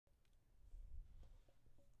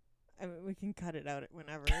I mean, we can cut it out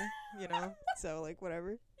whenever, you know? So, like,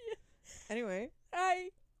 whatever. Yeah. Anyway. Hi.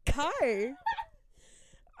 Hi.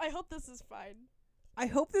 I hope this is fine. I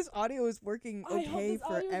hope this audio is working I hope okay this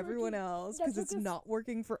for audio is everyone working. else, That because took it's us not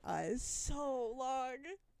working for us. so long.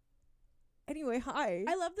 Anyway, hi.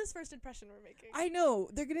 I love this first impression we're making. I know.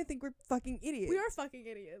 They're going to think we're fucking idiots. We are fucking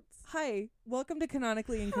idiots. Hi. Welcome to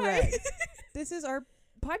Canonically Incorrect. This is our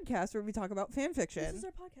podcast where we talk about fanfiction. This is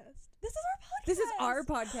our podcast. This is our podcast. This is our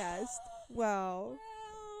podcast. Wow. Wow.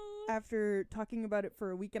 After talking about it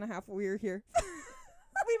for a week and a half, we're here.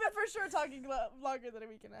 We've been for sure talking about longer than a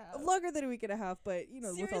week and a half. Longer than a week and a half, but, you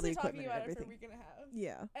know, with all the Seriously equipment talking about and it for a everything. week and a half.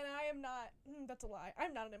 Yeah. And I am not, that's a lie.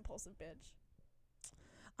 I'm not an impulsive bitch.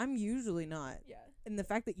 I'm usually not. Yeah. And the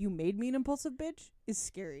fact that you made me an impulsive bitch is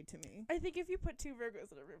scary to me. I think if you put two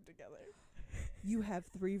Virgos in a room together. You have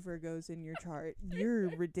 3 Virgos in your chart. You're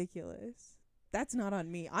ridiculous. That's not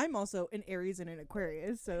on me. I'm also an Aries and an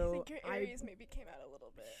Aquarius, so I think your Aries maybe came out a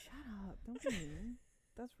little bit. Shut up. Don't be mean.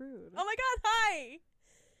 That's rude. Oh my god, hi!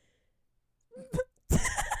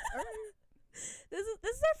 This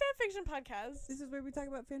is our fanfiction podcast. This is where we talk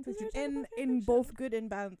about This is fanfiction where we talk in about in fanfiction. both good and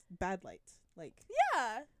bad lights. Like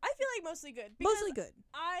Yeah, I feel like mostly good. Because mostly good.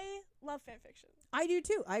 I love fanfiction. I do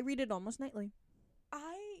too. I read it almost nightly. I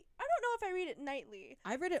don't know if I read it nightly.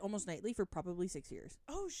 I've read it almost nightly for probably 6 years.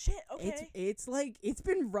 Oh shit, okay. It's like it's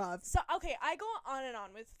been rough. So okay, I go on and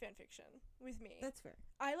on with fanfiction with me. That's fair.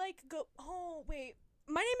 I like go oh wait.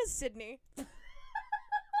 My name is Sydney.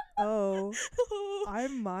 Oh,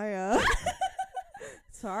 I'm Maya.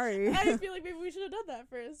 Sorry. I feel like maybe we should have done that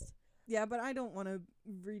first. Yeah, but I don't want to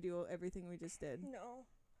redo everything we just did. No.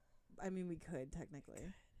 I mean, we could technically.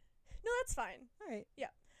 No, that's fine. All right.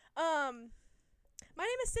 My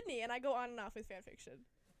name is Sydney and I go on and off with fanfiction.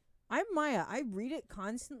 I'm Maya. I read it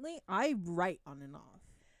constantly. I write on and off.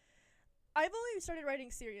 I've only started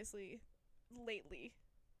writing seriously lately.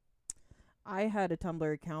 I had a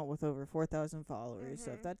Tumblr account with over 4,000 followers,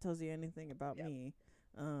 so if Mhm. that tells you anything about Yep. me.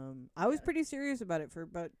 I was Yeah. pretty serious about it for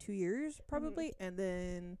about 2 years, probably, and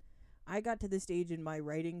then I got to the stage in my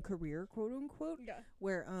writing career, quote unquote, Yeah.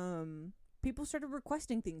 where people started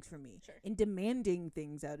requesting things from me Sure. and demanding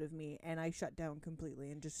things out of me, and I shut down completely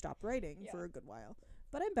and just stopped writing Yeah. for a good while.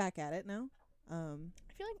 But I'm back at it now. I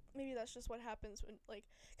feel like maybe that's just what happens when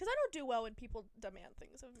because I don't do well when people demand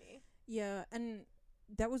things of me. Yeah, and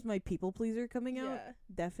that was my people pleaser coming out, Yeah.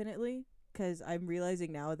 definitely, because I'm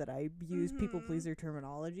realizing now that I use people Mhm. pleaser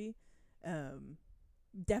terminology.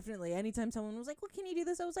 Definitely, anytime someone was like, "Well, can you do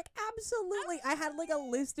this?" I was like, "Absolutely!" I had like a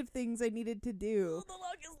list of things I needed to do, The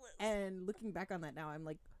longest list. and looking back on that now, I'm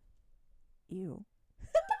like, "Ew,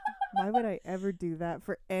 why would I ever do that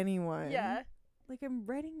for anyone?" Yeah. Like I'm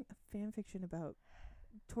writing a fan fiction about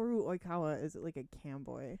Toru Oikawa as like a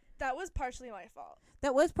camboy. That was partially my fault.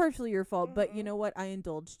 That was partially your fault, but you Mhm. know what? I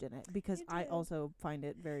indulged in it because You I did. also find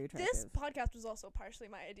it very attractive. This podcast was also partially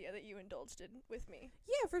my idea that you indulged in with me.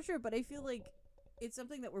 Yeah, for sure. But I feel like it's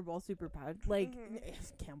something that we're both super proud. Like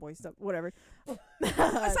Mhm. camboy stuff, whatever.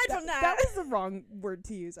 Aside from that that. was the wrong word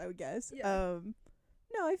to use, I would guess. Yeah.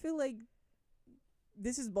 No, I feel like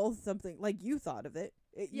this is both something like you thought of it.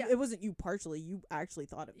 Yeah. It wasn't you partially. You actually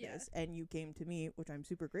thought of Yeah. this, and you came to me, which I'm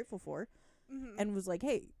super grateful for, Mm-hmm. and was like,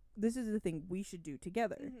 "Hey, this is the thing we should do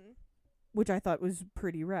together," Mm-hmm. which I thought was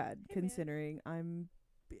pretty rad, Hey, man. considering I'm,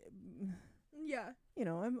 Yeah. you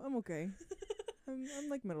know, I'm okay. I'm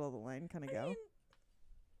like middle of the line kind of I gal. mean,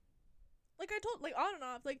 like I told, like on and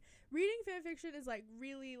off, like reading fanfiction is like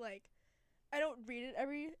really like I don't read it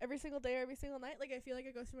every single day or every single night. Like I feel like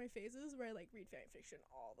I go through my phases where I like read fanfiction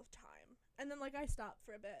all the time, and then like I stop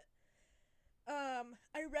for a bit.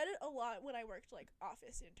 I read it a lot when I worked like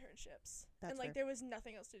office internships, That's and like fair. there was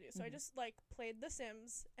nothing else to do, so I Mhm. just like played The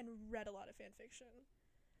Sims and read a lot of fanfiction.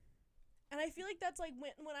 And I feel like that's like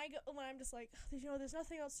when I'm just like, there's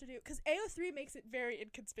nothing else to do, because AO3 makes it very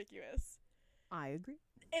inconspicuous. I agree.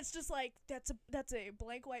 It's just like that's a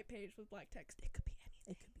blank white page with black text. It could be anything.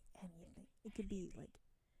 It could be anything. It could be like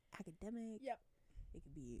academic. Yep. It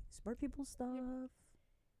could be smart people stuff.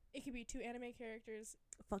 It could be two anime characters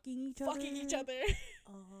Fucking each fucking each other.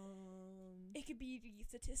 Um, It could be the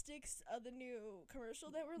statistics of the new commercial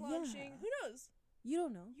that we're Yeah. launching. Who knows? you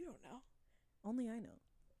don't know. You don't know. Only I know.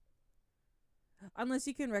 Unless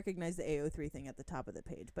you can recognize the AO3 thing at the top of the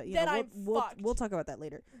page, but you Then know, I'm we'll fucked. talk about that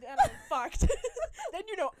later. Then I'm fucked. Then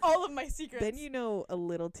you know all of my secrets. Then you know a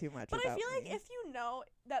little too much But about I feel like me. if you know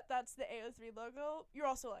that that's the AO3 logo, you're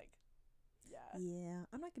also like, yeah. Yeah,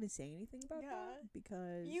 I'm not gonna say anything about Yeah. that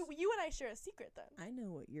because You and I share a secret then. I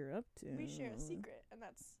know what you're up to. We share a secret, and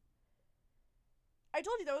that's I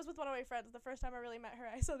told you that was with one of my friends. The first time I really met her,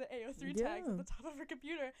 I saw the AO3 tags at the top of her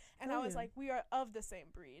computer, and I was like, we are of the same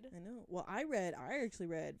breed. I know. Well, I actually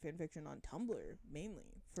read fanfiction on Tumblr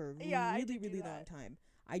mainly for a really long time.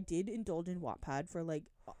 I did indulge in Wattpad for like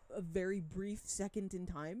a very brief second in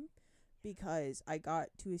time, because I got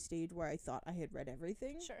to a stage where I thought I had read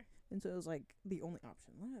everything. Sure. And so it was like the only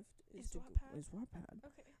option left is Wattpad.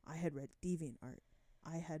 Okay. I had read DeviantArt.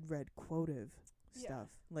 I had read Quotive stuff.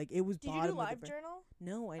 Like, it was Did bottom you do of the LiveJournal?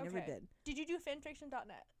 No, I never did. Did you do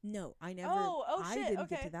fanfiction.net? No, I never. Oh, I shit, didn't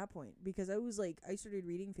get to that point, because I was like, I started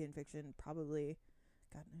reading fanfiction probably,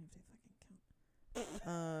 God, I have to fucking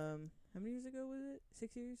count. How many years ago was it?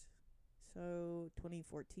 6 years? So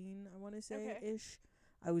 2014, I want to say ish.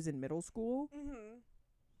 I was in middle school. Mm-hmm.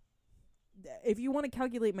 If you want to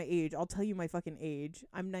calculate my age, I'll tell you my fucking age.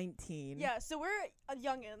 I'm 19. Yeah, so we're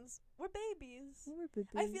youngins. We're babies. We're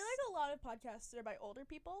babies. I feel like a lot of podcasts are by older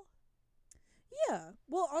people. Yeah.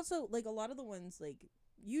 Well, also, like, a lot of the ones, like,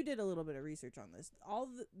 you did a little bit of research on this.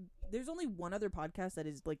 There's only one other podcast that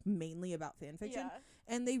is, like, mainly about fanfiction,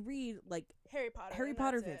 and they read, like, Harry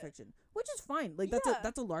Potter fanfiction, which is fine. Like,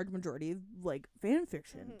 that's a large majority of, like,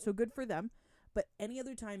 fanfiction. So good for them. But any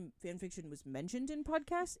other time fanfiction was mentioned in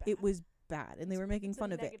podcasts, it was bad, and they were making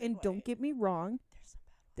fun of it. And don't get me wrong,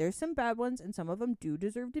 there's some bad ones, and some of them do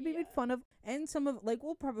deserve to be made fun of, and some of, like,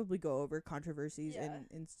 we'll probably go over controversies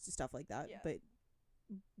and stuff like that. But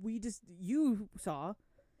you saw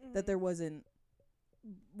that there wasn't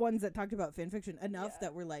ones that talked about fanfiction enough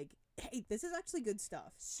that were like, hey, this is actually good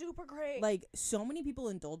stuff. Super great. Like, so many people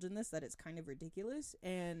indulge in this that it's kind of ridiculous.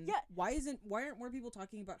 And why aren't more people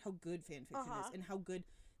talking about how good fanfiction is, and how good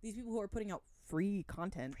these people who are putting out free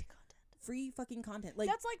fucking content. Like,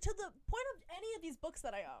 that's, like, to the point of any of these books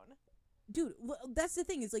that I own. Dude, that's the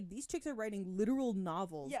thing, is, like, these chicks are writing literal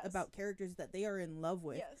novels about characters that they are in love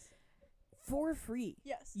with. For free.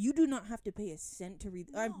 Yes. You do not have to pay a cent to read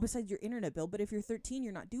besides your internet bill, but if you're 13,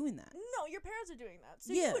 you're not doing that. No, your parents are doing that.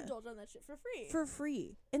 So you indulge on that shit for free. For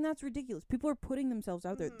free. And that's ridiculous. People are putting themselves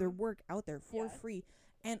out there, their work out there for free.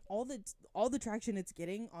 And all the traction it's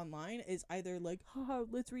getting online is either like, haha,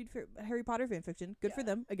 let's read Harry Potter fanfiction. Good for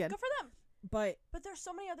them, again. Good for them. But there's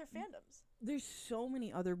so many other fandoms. There's so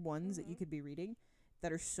many other ones that you could be reading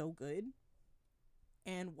that are so good.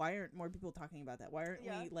 And why aren't more people talking about that? Why aren't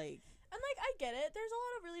we, like... And, like, I get it. There's a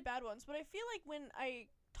lot of really bad ones. But I feel like when I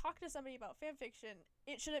talk to somebody about fanfiction,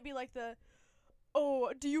 it shouldn't be like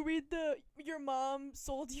do you read your mom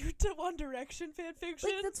sold you to One Direction fanfiction?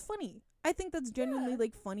 Like, that's funny. I think that's genuinely,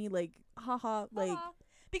 like, funny, like, haha, like...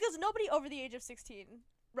 Because nobody over the age of 16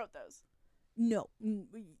 wrote those. No.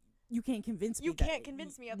 You can't convince me. You can't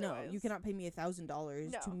convince me otherwise. No, you cannot pay me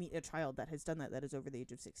 $1,000 to meet a child that has done that is over the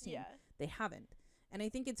age of 16. Yeah. They haven't. And I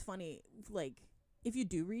think it's funny, like, if you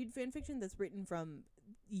do read fanfiction that's written from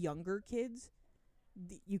younger kids,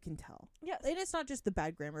 you can tell. Yes. And it's not just the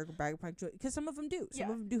bad grammar, bad punctuation, because some of them do. Some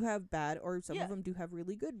of them do have bad, or some of them do have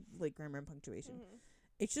really good, like, grammar and punctuation.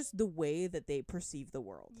 It's just the way that they perceive the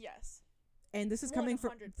world. Yes. And this is coming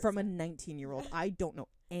from a 19-year-old. I don't know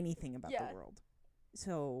anything about the world.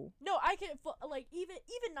 So no, I can like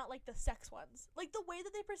even not like the sex ones, like the way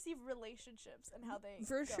that they perceive relationships and how they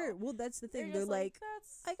sure. Well, that's the thing. They're like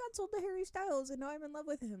I got sold to Harry Styles and now I'm in love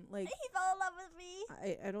with him. Like, he fell in love with me.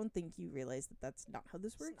 I don't think you realize that that's not how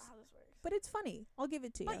this works. It's not how this works. But it's funny. I'll give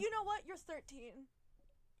it to you. But you know what? You're 13.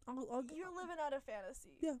 You're living out a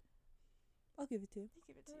fantasy. Yeah. I'll give it to you. I'll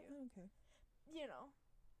give it to you. I don't care. You know.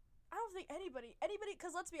 I don't think anybody,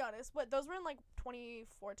 because let's be honest, those were in like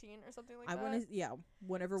 2014 or something like that.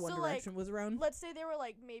 Whenever One Direction was around. Let's say they were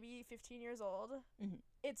like maybe 15 years old.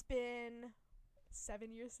 It's been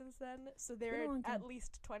 7 years since then, so they're at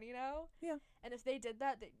least 20 now. Yeah. And if they did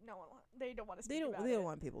that, they don't want to speak about it. They don't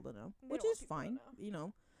want people to know, which is fine. You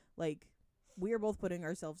know, like, we are both putting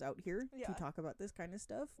ourselves out here to talk about this kind of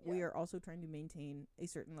stuff. Yeah. We are also trying to maintain a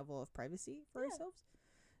certain level of privacy for ourselves.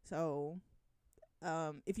 So...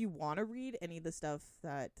 if you want to read any of the stuff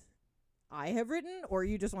that I have written, or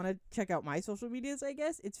you just want to check out my social medias, I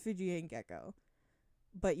guess, it's Fidji and Gecko.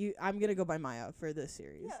 But I'm going to go by Maya for this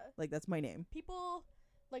series. Yeah. Like, that's my name. People,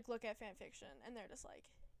 like, look at fanfiction, and they're just like,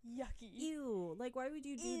 yucky. Ew. Like, why would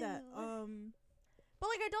you do that? But,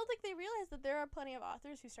 like, I don't think they realize that there are plenty of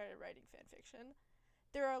authors who started writing fanfiction.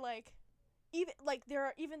 There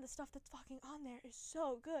are, even the stuff that's fucking on there is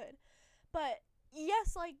so good. But...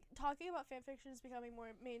 yes, like, talking about fanfiction is becoming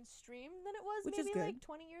more mainstream than it was like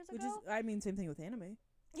 20 years ago. Same thing with anime.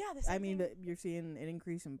 Yeah, the same thing. You're seeing an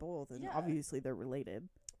increase in both, and obviously they're related.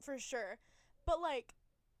 For sure. But, like,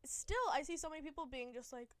 still, I see so many people being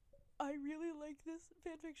just like, I really like this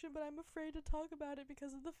fanfiction, but I'm afraid to talk about it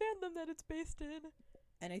because of the fandom that it's based in.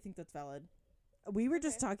 And I think that's valid. We were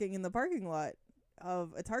just talking in the parking lot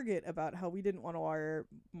of a Target about how we didn't want to wear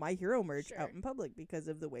My Hero merch out in public because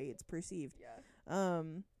of the way it's perceived. Yeah.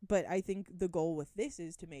 But I think the goal with this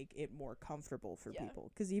is to make it more comfortable for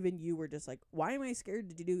people. Because even you were just like, why am I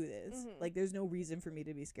scared to do this? Mm-hmm. Like, there's no reason for me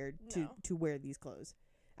to be scared to wear these clothes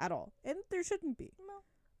at all. And there shouldn't be.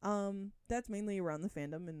 No. That's mainly around the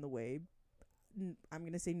fandom and the way, I'm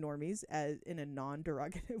going to say normies as in a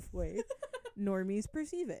non-derogative way, normies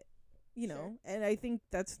perceive it. You know, and I think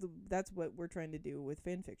that's what we're trying to do with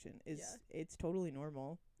fan fiction is it's totally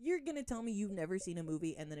normal. You're gonna tell me you've never seen a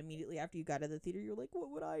movie and then immediately after you got out of the theater you're like,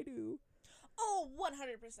 what would I do? Oh,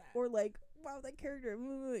 100%. Or like, wow, that character,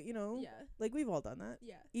 you know? Yeah. Like, we've all done that.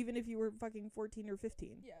 Yeah. Even if you were fucking 14 or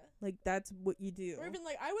 15. Yeah. Like, that's what you do. Or even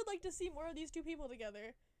like, I would like to see more of these two people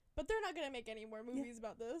together, but they're not gonna make any more movies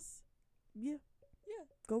about this. Yeah. Yeah.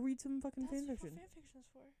 Go read some fucking fan That's fiction. what fan fiction's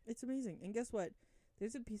for. It's amazing. And guess what?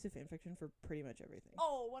 There's a piece of fan fiction for pretty much everything.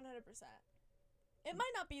 Oh, 100%. It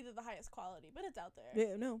might not be the highest quality, but it's out there.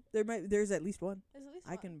 Yeah, no. There's at least one. There's at least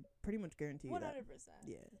I one. can pretty much guarantee you 100%. that.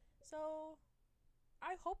 Yeah. So,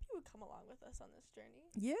 I hope you would come along with us on this journey.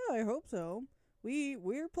 Yeah, I hope so.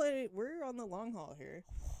 We're on the long haul here.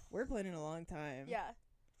 We're planning a long time. Yeah.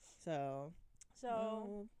 So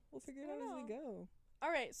we'll figure it out as we go. All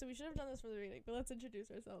right, so we should have done this from the beginning, but let's introduce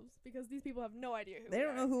ourselves because these people have no idea who we are. They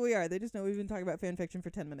don't know who we are. They just know we've been talking about fan fiction for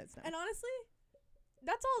 10 minutes now. And honestly,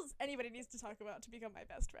 that's all anybody needs to talk about to become my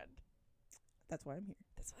best friend. That's why I'm here.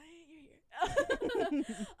 That's why you're here.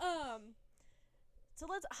 So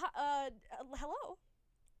let's hello.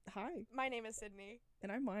 Hi. My name is Sydney.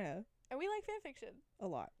 And I'm Maya. And we like fan fiction. A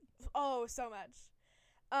lot. Oh, so much.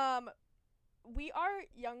 We are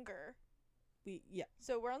younger.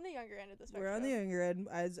 So we're on the younger end of the spectrum. We're on the younger end.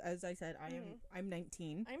 As I said, I'm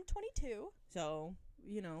 19. I'm 22. So,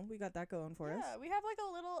 you know, we got that going for us. Yeah, we have like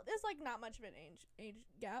a little, there's like not much of an age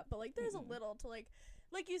gap, but like there's a little to like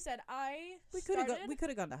you said, we could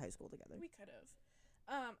have gone to high school together. We could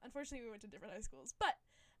have. Unfortunately we went to different high schools, but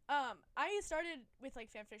I started with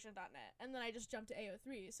like fanfiction.net and then I just jumped to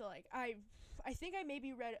AO3. So like I think I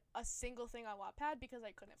maybe read a single thing on Wattpad because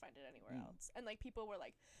I couldn't find it anywhere else. And like people were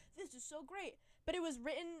like, this is so great. But it was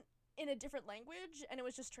written in a different language and it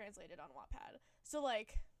was just translated on Wattpad. So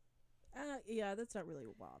like yeah, that's not really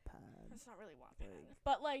Wattpad. It's not really Wattpad.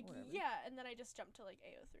 But like whatever. Yeah, and then I just jumped to like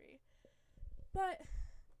AO3. But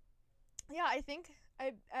yeah, I think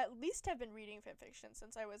I at least have been reading fanfiction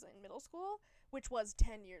since I was in middle school, which was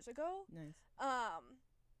 10 years ago. Nice.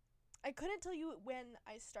 I couldn't tell you when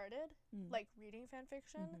I started like reading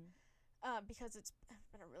fanfiction because it's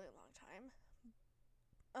been a really long time.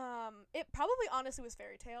 It probably honestly was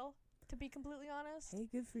fairy tale, to be completely honest. Hey,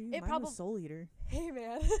 good for you. Mine was Soul Eater. Hey,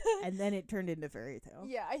 man. And then it turned into fairy tale.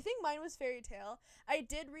 Yeah, I think mine was fairy tale. I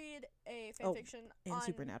did read a fanfiction and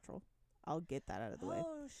Supernatural. I'll get that out of the way.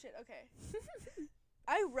 Oh, shit, okay.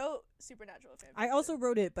 I wrote Supernatural fanfiction. I also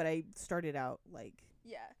wrote it, but I started out like...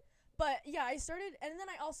 Yeah. But, yeah, I started... And then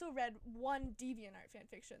I also read one DeviantArt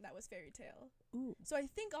fanfiction that was fairy tale. Ooh. So I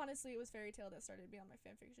think, honestly, it was fairy tale that started me on my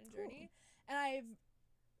fanfiction journey. And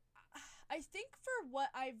I think for what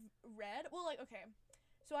I've read... Well, like, okay.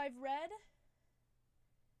 So I've read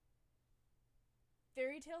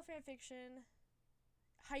fairy tale fanfiction,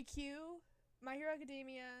 Haikyuu, My Hero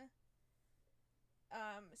Academia,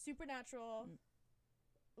 Supernatural,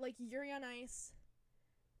 like Yuri on Ice,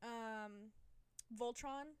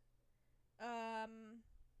 Voltron,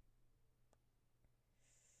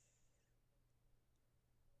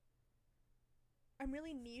 I'm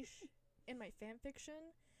really niche in my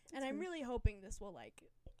fanfiction, and I'm really hoping this will like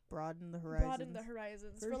broaden the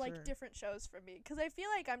horizons for like different shows for me, because I feel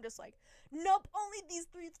like I'm just like, nope, only these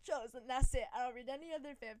 3 shows and that's it. I don't read any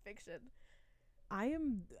other fanfiction. I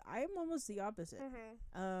am almost the opposite.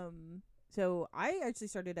 So I actually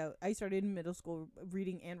started in middle school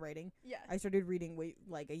reading and writing. Yeah. I started reading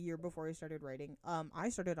like a year before I started writing. I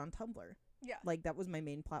started on Tumblr. Yeah. Like that was my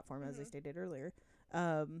main platform, as I stated earlier.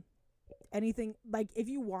 Anything like if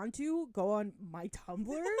you want to go on my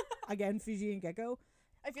Tumblr again, Fiji and Gecko.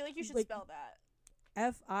 I feel like you should spell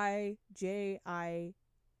that. FIJIAN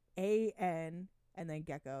and then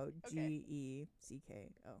Gecko GECKO.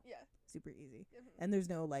 Yeah. Super easy. And there's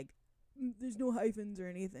no hyphens or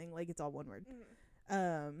anything. Like it's all one word.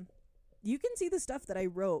 You can see the stuff that I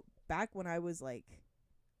wrote back when I was like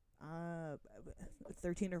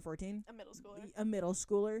 13 or 14. A middle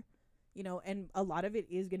schooler. You know, and a lot of it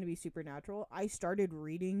is going to be Supernatural. I started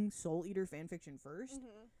reading Soul Eater fanfiction first.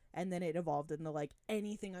 And then it evolved into, like,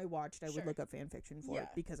 anything I watched, I would look up fan fiction for it,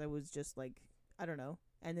 because I was just, like, I don't know.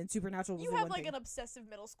 And then Supernatural was you the have, one like, thing. an obsessive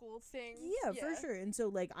middle school thing. Yeah, for sure. And so,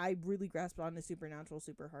 like, I really grasped onto Supernatural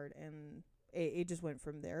super hard, and it just went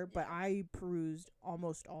from there. But I perused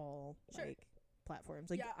almost all, like, platforms.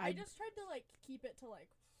 Like, I just tried to, like, keep it to, like,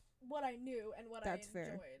 what I knew and what I enjoyed.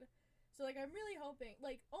 Fair. So, like, I'm really hoping,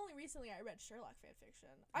 like, only recently I read Sherlock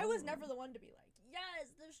fanfiction. I was never the one to be like,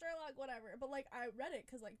 yes, the Sherlock, whatever. But, like, I read it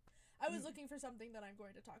because, like, I was looking for something that I'm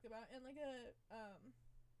going to talk about in, like,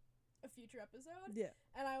 a future episode. Yeah.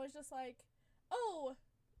 And I was just like, oh,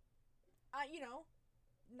 you know,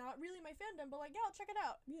 not really my fandom, but, like, yeah, I'll check it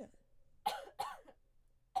out. Yeah.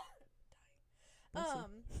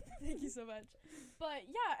 Thank you so much. But,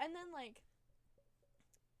 yeah, and then, like,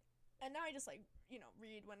 and now I just, like, you know,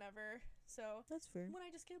 read whenever. So that's fair. When I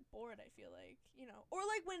just get bored, I feel like, you know, or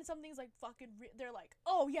like when something's like fucking they're like,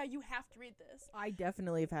 oh yeah, you have to read this. I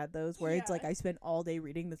definitely have had those where it's like I spent all day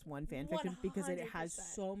reading this one fanfiction because it has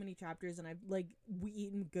so many chapters, and I've like we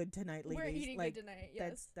eating good tonight, ladies. We're eating like, good tonight.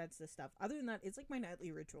 Yes, that's the stuff. Other than that, it's like my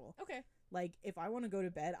nightly ritual. Okay. Like if I want to go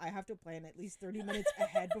to bed, I have to plan at least 30 minutes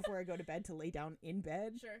ahead before I go to bed to lay down in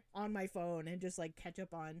bed on my phone and just like catch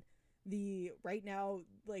up on the right now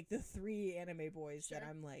like the 3 anime boys that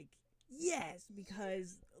I'm like. Yes,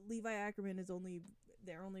 because Levi Ackerman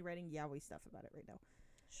they're only writing yaoi stuff about it right now.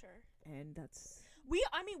 Sure. And that's we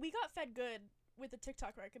got fed good with the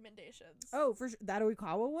TikTok recommendations. Oh, for sure. That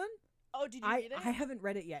Oikawa one? Oh, did you read it? I haven't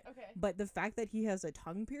read it yet. Okay. But the fact that he has a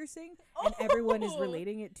tongue piercing and everyone is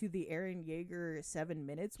relating it to the Eren Yeager 7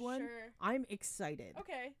 minutes one, I'm excited.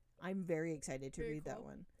 Okay. I'm very excited to read that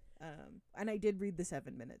one. And I did read the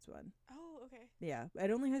 7 minutes one. Oh, okay. Yeah,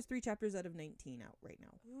 it only has 3 chapters out of 19 out right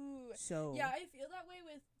now. Ooh. So yeah, I feel that way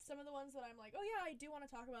with some of the ones that I'm like, oh yeah, I do want to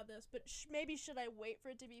talk about this, but maybe should I wait for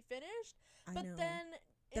it to be finished? But then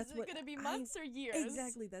is it going to be months or years?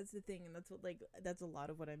 Exactly, that's the thing, and that's a lot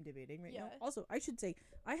of what I'm debating right now. Also, I should say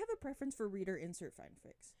I have a preference for reader insert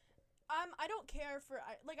fanfics. I don't care for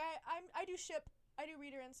I do ship. I do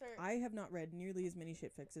reader insert. I have not read nearly as many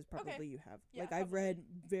shipfics as probably you have. Yeah, like, I've read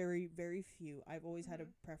very, very few. I've always had a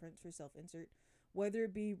preference for self-insert, whether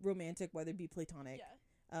it be romantic, whether it be platonic.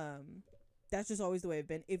 Yeah. That's just always the way I've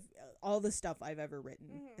been. If all the stuff I've ever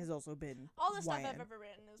written has also been all the stuff I've ever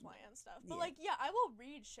written is YN stuff. But I will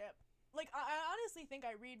read ship. Like I honestly think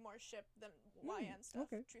I read more ship than YN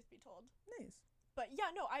stuff. Okay. Truth be told. Nice. But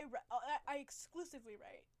yeah, no, I exclusively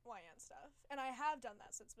write YN stuff, and I have done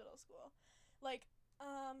that since middle school. Like,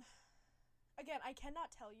 again, I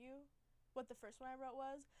cannot tell you what the first one I wrote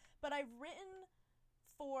was, but I've written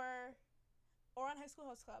for Ouran High School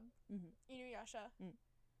Host Club, Inuyasha,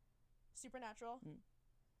 Supernatural,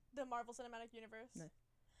 the Marvel Cinematic Universe,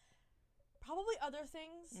 probably other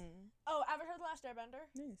things. Oh, Avatar: The Last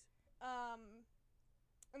Airbender. Nice.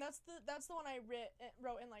 And that's the one I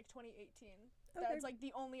wrote in like 2018. That's like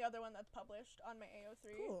the only other one that's published on my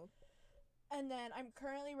AO3. Cool. And then I'm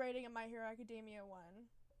currently writing a My Hero Academia one,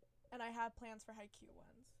 and I have plans for Haikyuu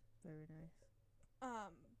ones. Very nice.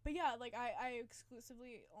 But yeah, like I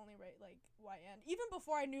exclusively only write like YN. Even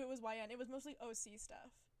before I knew it was YN, it was mostly OC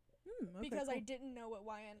stuff. Because cool. I didn't know what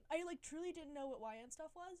YN. I like truly didn't know what YN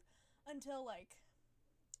stuff was until like,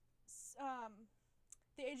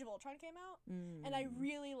 The Age of Ultron came out, and I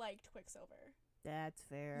really liked Quicksilver. That's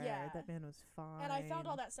fair. Yeah, that man was fine. And I found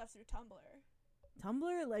all that stuff through Tumblr.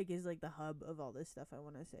 Tumblr like is like the hub of all this stuff, I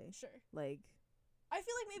want to say. Sure. Like I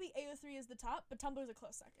feel like maybe AO3 is the top, but Tumblr's a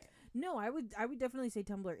close second. No, I would definitely say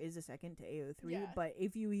Tumblr is a second to AO3, but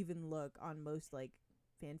if you even look on most like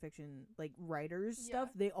fan fiction like writers stuff,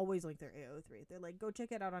 they always link their AO3. They're like, go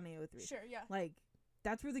check it out on AO3. Sure, yeah. Like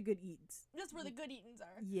that's where the good eats. That's where the good eatins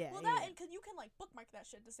are. Yeah. Well, that and cause you can like bookmark that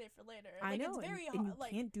shit to save for later. Like, I know. It's very hard. You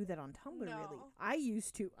can't do that on Tumblr really. I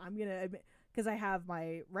used to. I'm gonna admit because I have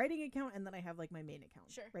my writing account and then I have like my main account.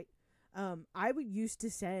 Sure. Right. I would used to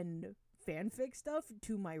send fanfic stuff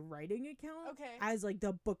to my writing account as like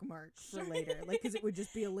the bookmark for later, like because it would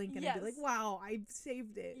just be a link and I'd be like, wow, I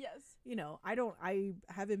saved it. Yes. You know, I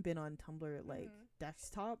haven't been on Tumblr like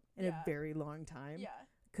desktop in a very long time. Yeah.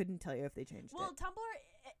 Couldn't tell you if they changed it. Well, Tumblr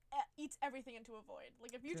eats everything into a void.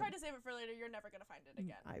 Like if you try to save it for later, you're never gonna find it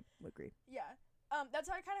again. I agree. Yeah. That's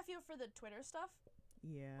how I kind of feel for the Twitter stuff.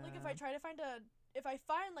 Yeah. Like if I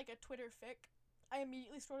find like a Twitter fic, I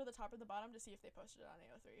immediately scroll to the top or the bottom to see if they posted it on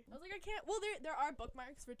AO3. I was like, I can't. Well, there are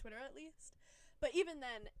bookmarks for Twitter at least, But even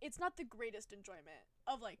then, it's not the greatest enjoyment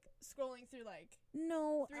of, like, scrolling through, like,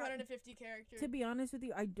 no 350 characters. To be honest with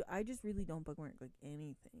you, I just really don't bookmark, like,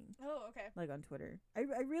 anything. Oh, okay. Like, on Twitter. I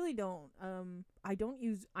really don't. I don't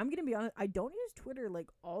use... I'm gonna be honest, I don't use Twitter, like,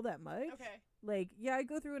 all that much. Okay. Like, yeah, I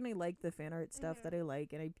go through and I like the fan art stuff that I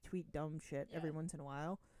like, and I tweet dumb shit every once in a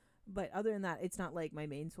while. But other than that, it's not, like, my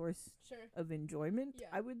main source of enjoyment,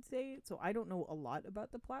 I would say. So I don't know a lot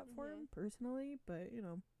about the platform, personally. But, you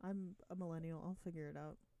know, I'm a millennial. I'll figure it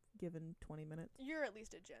out, given 20 minutes. You're at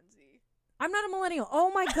least a Gen Z. I'm not a millennial.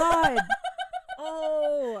 Oh, my God.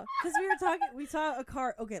 Oh, because we saw a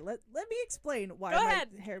car. Okay, let me explain why. Go ahead.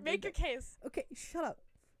 Hair Make your case. Okay, shut up.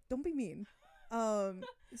 Don't be mean.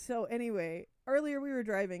 So anyway, earlier we were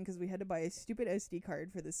driving because we had to buy a stupid SD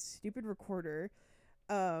card for this stupid recorder.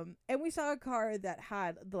 And we saw a car that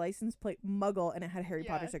had the license plate Muggle and it had Harry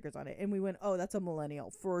Potter stickers on it. And we went, oh, that's a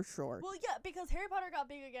millennial for sure. Well, yeah, because Harry Potter got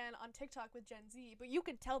big again on TikTok with Gen Z, but you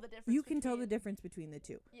can tell the difference. You can tell the difference between the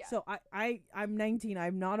two. Yeah. So I'm 19.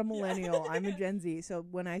 I'm not a millennial. I'm a Gen Z. So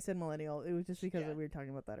when I said millennial, it was just because we were talking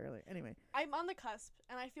about that earlier. Anyway. I'm on the cusp,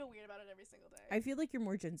 and I feel weird about it every single day. I feel like you're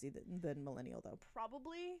more Gen Z than millennial, though.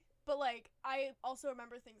 Probably. But, like, I also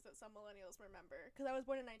remember things that some millennials remember. Because I was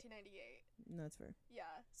born in 1998. That's fair. Yeah.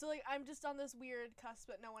 So, like, I'm just on this weird cusp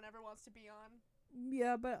that no one ever wants to be on.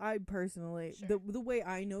 Yeah, but I personally, the way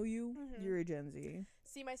I know you, you're a Gen Z.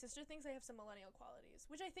 See, my sister thinks I have some millennial qualities,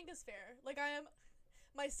 which I think is fair. Like,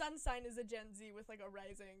 my sun sign is a Gen Z with, like, a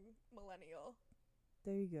rising millennial.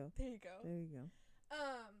 There you go. There you go. There you go.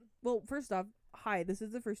 Well, first off, hi, this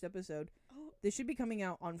is the first episode. Oh. This should be coming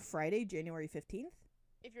out on Friday, January 15th.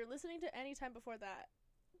 If you're listening to any time before that,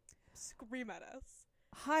 scream at us.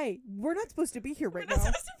 Hi, we're not supposed to be here right now. We're not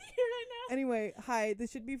supposed to be here right now. Anyway, hi,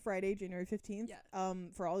 this should be Friday, January 15th. Yeah.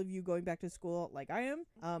 For all of you going back to school like I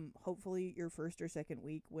am, hopefully your first or second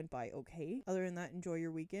week went by okay. Other than that, enjoy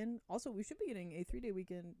your weekend. Also, we should be getting a 3-day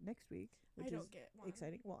weekend next week, which is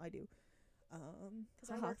exciting. Well, I do.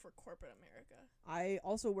 Because I work for corporate America. I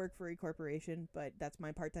also work for a corporation, but that's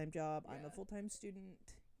my part-time job. Yeah. I'm a full-time student.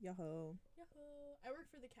 Yahoo. I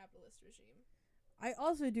work for the capitalist regime. I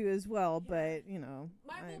also do as well, but, you know.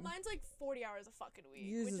 Mine's like 40 hours a fucking week.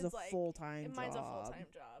 Yours which is a full-time job. Mine's a full-time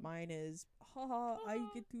job. Mine is, I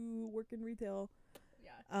get to work in retail.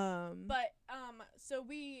 Yeah. So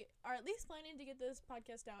we are at least planning to get this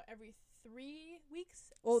podcast out every 3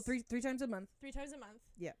 weeks. Well, three times a month. 3 times a month.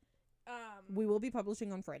 Yeah. We will be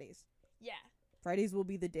publishing on Fridays. Yeah. Fridays will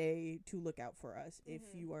be the day to look out for us if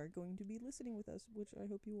you are going to be listening with us, which I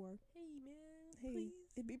hope you are. Hey, man. Hey, please.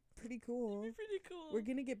 It'd be pretty cool. It'd be pretty cool. We're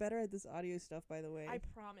gonna get better at this audio stuff, by the way. I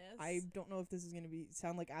promise. I don't know if this is gonna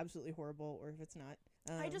sound like absolutely horrible or if it's not.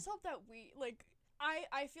 I just hope that we, like,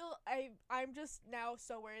 I feel I'm just now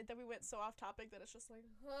so worried that we went so off topic that it's just like,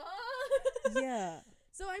 Yeah.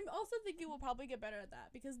 So I'm also thinking we'll probably get better at that,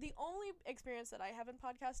 because the only experience that I have in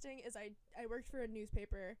podcasting is I worked for a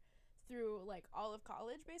newspaper through, like, all of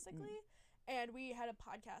college, basically. And we had a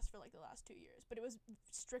podcast for, like, the last 2 years. But it was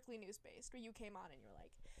strictly news-based, where you came on and you were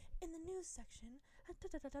like, in the news section,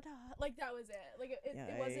 da-da-da-da-da. Like, that was it. Like,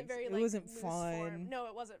 it wasn't very, like, it wasn't loose fun. form. No,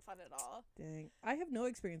 it wasn't fun at all. Dang. I have no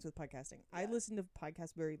experience with podcasting. I listen to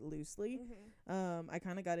podcasts very loosely. I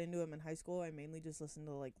kind of got into them in high school. I mainly just listened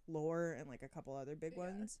to, like, Lore and, like, a couple other big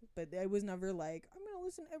ones. But I was never like, I'm going to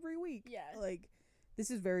listen every week. Yeah. Like, this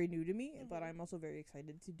is very new to me, but I'm also very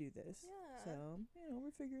excited to do this. Yeah. So, you know,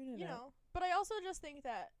 we're figuring it out. But I also just think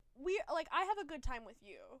that I have a good time with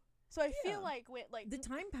you. So I feel like the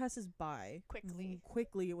time passes by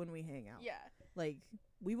quickly when we hang out. Yeah. Like,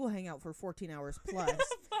 we will hang out for 14 hours plus.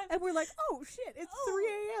 And we're like, oh shit, it's 3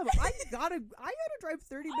 a.m. I gotta drive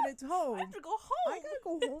 30 minutes home. I have to go home. I gotta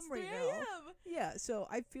go home right now. Yeah, so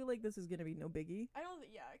I feel like this is gonna be no biggie. I don't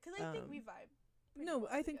because I think we vibe.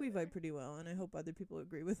 I think we vibe pretty well, and I hope other people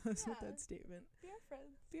agree with us with that statement. Be our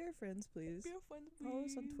friends. Be our friends, please. Be our friends, please. Follow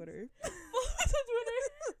us on Twitter. Follow us on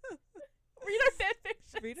Twitter. Read our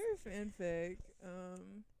fanfiction. Read our fanfic.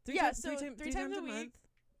 Three times a week.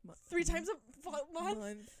 3 times a month. Oh,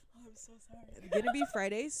 I'm so sorry. It's gonna be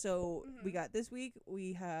Fridays, so we got this week.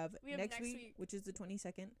 We have next week, which is the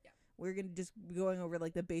 22nd. Yeah. We're gonna just be going over,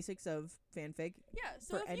 like, the basics of fanfic. Yeah.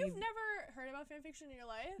 So if you've never heard about fanfiction in your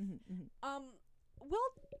life,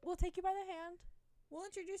 we'll take you by the hand. We'll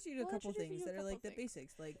introduce you to a couple things that are, like, the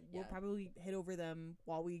basics. Like, we'll probably hit over them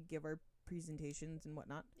while we give our presentations and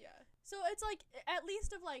whatnot. Yeah. So it's like, at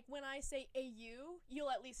least of like, when I say AU,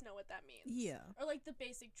 you'll at least know what that means. Yeah. Or like the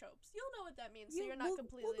basic tropes. You'll know what that means, so you're not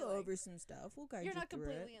completely We'll go over some stuff. We'll guide you through it. You're not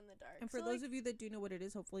completely in the dark. And for those of you that do know what it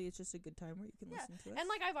is, hopefully it's just a good time where you can listen to us.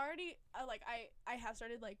 And like, I've already, I have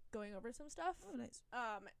started like going over some stuff. Oh, nice.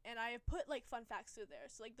 And I have put like fun facts through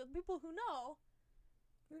there. So like, the people who know,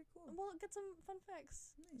 very cool. We'll get some fun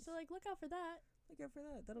facts. Nice. So like, look out for that.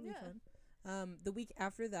 That'll be fun. The week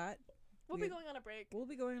after that, we'll be going on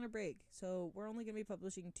a break. So we're only going to be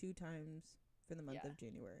publishing 2 times for the month of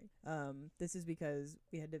January. This is because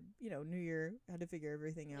we had to, New Year, had to figure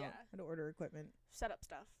everything out. Had to order equipment. Set up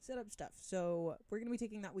stuff. So we're going to be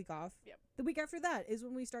taking that week off. Yep. The week after that is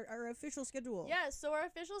when we start our official schedule. Yes, so our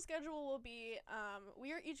official schedule will be,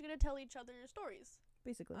 we are each going to tell each other stories.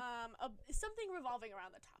 Basically. Something revolving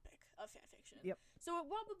around the topic of fanfiction. Yep. So it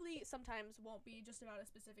probably sometimes won't be just about a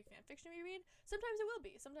specific fanfiction we read. Sometimes it will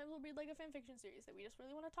be. Sometimes we'll read like a fanfiction series that we just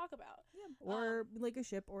really want to talk about. Yeah. Or like a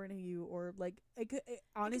ship or an AU or like it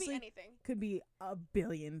honestly could be anything. Could be a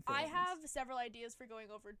billion things. I have several ideas for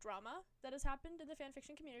going over drama that has happened in the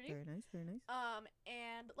fanfiction community. Very nice.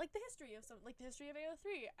 And like the history of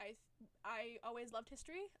AO3. I always loved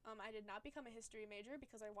history. I did not become a history major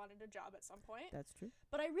because I wanted a job at some point. That's true.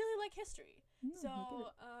 But I really like history. No,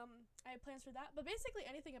 so I have plans for that. But basically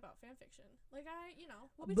anything about fanfiction. Like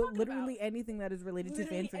we'll be but talking literally about anything that is related to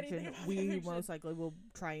fanfiction, we most likely will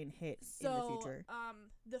try and hit in the future.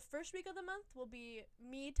 The first week of the month will be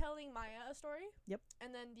me telling Maya a story. Yep.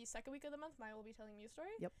 And then the second week of the month, Maya will be telling me a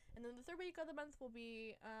story. Yep. And then the third week of the month will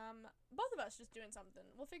be both of us just doing something.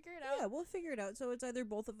 We'll figure it out. Yeah, we'll figure it out. So it's either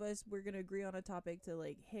both of us, we're gonna agree on a topic to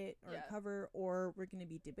like hit or cover, or we're gonna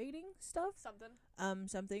be debating stuff.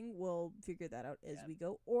 Something. We'll figure that out as we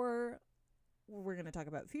go, or we're gonna talk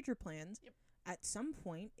about future plans. Yep. At some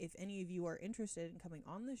point, if any of you are interested in coming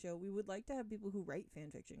on the show, we would like to have people who write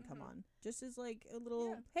fanfiction come on. Just as like a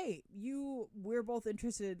little, hey, we're both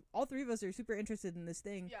interested. All 3 of us are super interested in this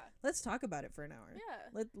thing. Yeah. Let's talk about it for an hour.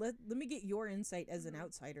 Yeah. Let me get your insight as an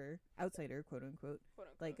outsider, quote unquote,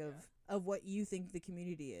 like of what you think the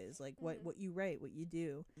community is, like what you write, what you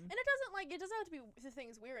do. And it doesn't have to be the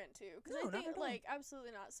things we're into, because I think like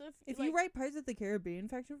absolutely not. So if you write Pirates of the Caribbean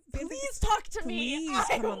fanfiction, please talk to me. Please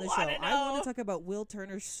come on the show. I want to talk about Will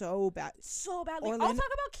Turner so badly. I'll talk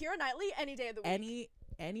about Keira Knightley any day of the week.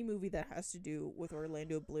 Any movie that has to do with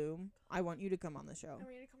Orlando Bloom, I want you to come on the show.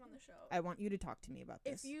 I want you to talk to me about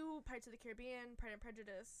this. If you Pirates of the Caribbean, Pride and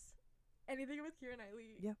Prejudice, anything with Keira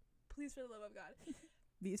Knightley, please, for the love of God.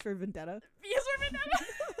 V is for Vendetta.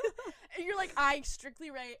 And you're like, I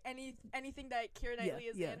strictly write anything that Keira Knightley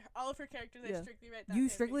is in. All of her characters, I strictly write that. You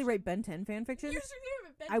strictly write Ben 10 fanfiction? You strictly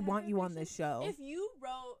write Ben 10 I want you on this show. If you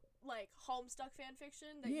wrote like Homestuck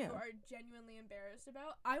fanfiction that you are genuinely embarrassed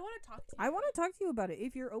about, I want to talk to you. I want to talk to you about it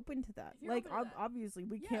if you're open to that. Like, obviously,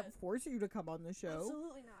 we can't force you to come on the show.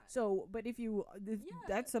 Absolutely not. So, but if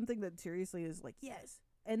that's something that seriously is like, yes.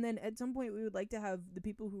 And then at some point, we would like to have the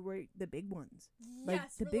people who write the big ones.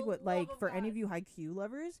 Like, the big one. Like, for any of you Haikyuu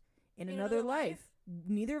lovers, in another life.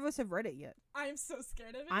 Neither of us have read it yet. I'm so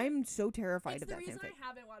scared of it. I'm so terrified of that fanfic. The reason I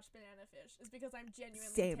haven't watched Banana Fish is because I'm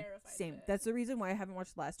genuinely terrified of it. That's the reason why I haven't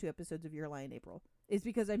watched the last 2 episodes of Your Lie in April. Is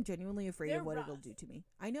because I'm genuinely afraid of what it'll do to me.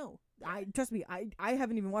 I know. Yeah. Trust me, I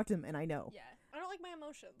haven't even watched them, and I know. Yeah. I don't like my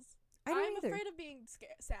emotions. I'm afraid of being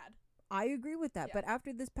sad. I agree with that, but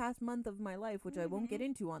after this past month of my life, which I won't get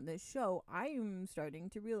into on this show, I am starting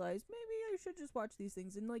to realize maybe I should just watch these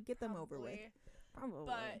things and like get them over with. Probably.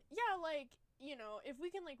 But yeah, like, if we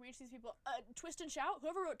can like reach these people, Twist and Shout,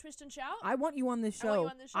 whoever wrote Twist and Shout, I want you on this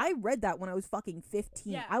show. I read that when I was fucking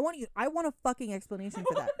 15. Yeah. I want a fucking explanation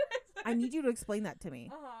for that. I need you to explain that to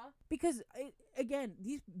me. Because again,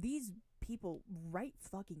 these people write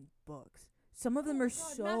fucking books. Some of them are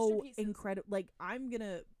so incredible. Like, I'm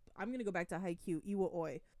gonna go back to Haikyuu, Iwa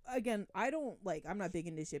Oi. Again, I'm not big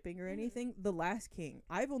into shipping or anything. The Last King.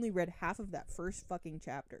 I've only read half of that first fucking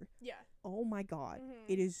chapter. Yeah. Oh my god.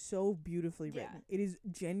 It is so beautifully written. It is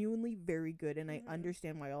genuinely very good, and I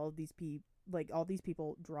understand why all these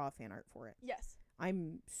people draw fan art for it. Yes.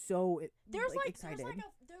 I'm so excited.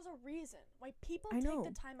 There's a reason why people take the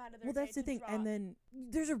time out of their day. Well, that's the thing. Draw. And then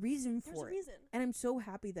there's a reason for it. And I'm so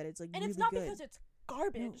happy that it's like and really it's not good. Because it's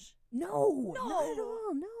garbage. No, not at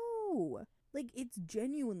all. No. Like, it's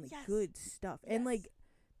genuinely good stuff. Yes. And like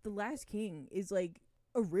The Last King is like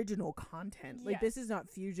original content. Like, this is not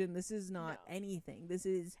fusion. This is not anything. This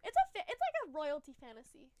is it's like a royalty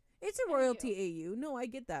fantasy. It's a royalty AU. No, I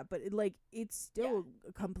get that, but it's still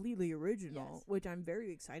completely original, which I'm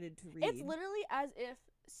very excited to read. It's literally as if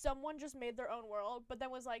someone just made their own world, but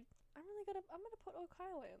then was like, I'm gonna put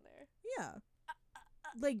Okayla in there. Yeah.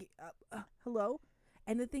 like, hello?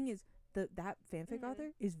 And the thing is, that fanfic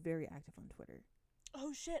author is very active on Twitter.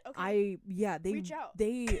 Oh shit! Okay. They reach out.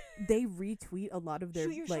 They retweet a lot of their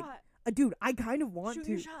Shoot your shot. Dude, I kind of want Shoot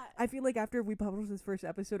to. Your shot. I feel like after we publish this first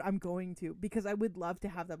episode, I'm going to, because I would love to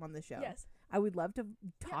have them on the show. Yes. I would love to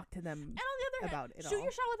talk to them. And on the other about hand, it shoot all.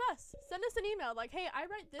 your shot with us. Send us an email like, hey, I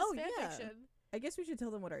write this fanfiction. I guess we should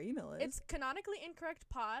tell them what our email is. It's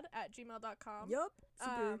canonicallyincorrectpod@gmail.com. Yup.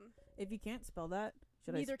 Super. If you can't spell that,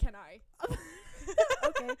 neither can I.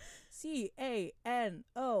 Okay.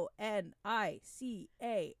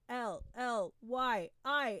 canonicallyincorrectpod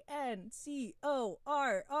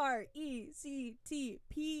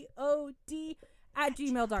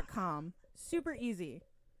 @gmail.com. Super easy.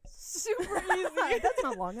 That's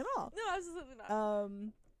not long at all. No, absolutely not.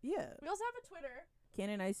 Yeah. We also have a Twitter.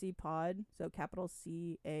 canonicallypod. So capital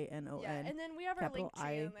CANON. Yeah, and then we have our link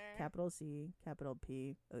tree in there. Capital C, capital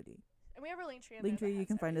P, O D. And we have our link tree in there. Link tree, you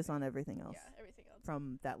can find us everything. on everything else. Yeah, everything else.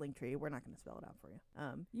 From that link tree. We're not going to spell it out for you.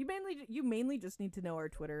 You mainly just need to know our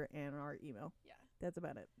Twitter and our email. Yeah. That's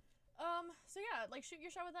about it. So yeah, like, shoot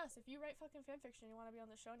your shot with us. If you write fucking fanfiction, you want to be on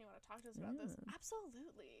the show and you want to talk to us about this,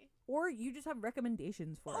 absolutely. Or you just have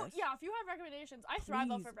recommendations for us. Yeah, if you have recommendations, I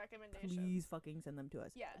thrive off of recommendations. Please fucking send them to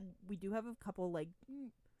us. Yeah. We do have a couple, like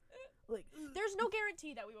there's no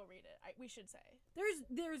guarantee that we will read it. We should say.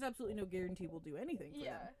 There's absolutely no guarantee we'll do anything for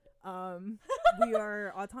them. Yeah. We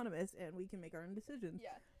are autonomous and we can make our own decisions.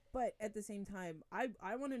 Yeah. But at the same time, I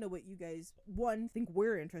want to know what you guys, think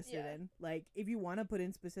we're interested in. Like, if you want to put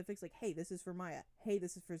in specifics, like, hey, this is for Maya. Hey,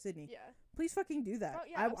 this is for Sydney. Yeah. Please fucking do that. Oh,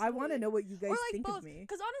 yeah, I want to know what you guys think both. of me.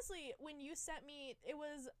 Because honestly, when you sent me, it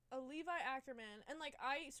was a Levi Ackerman. And, like,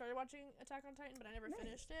 I started watching Attack on Titan, but I never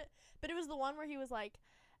finished it. But it was the one where he was like,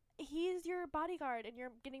 he's your bodyguard and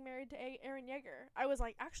you're getting married to Eren Yeager. I was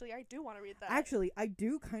like, actually, I do want to read that. Actually, I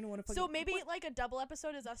do kind of want to fucking... So maybe, like, a double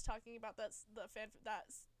episode is us talking about that's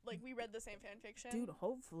like, we read the same fan fiction. Dude,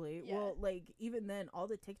 hopefully. Yeah. Well, like, even then, all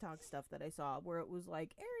the TikTok stuff that I saw where it was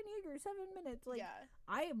like, Eren Yeager, 7 minutes. Like,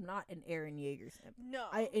 I am not an Eren Yeager simp. No.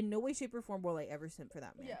 In no way, shape, or form will I ever simp for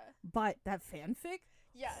that man. Yeah. But that fanfic?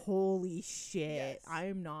 Yeah. Holy shit. Yes.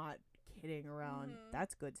 I'm not kidding around.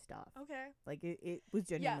 That's good stuff. Okay. Like, it was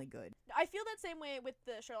genuinely good. I feel that same way with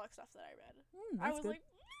the Sherlock stuff that I read. I was good. like,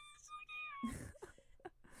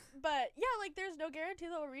 but yeah, like, there's no guarantee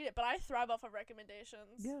that we'll read it, but I thrive off of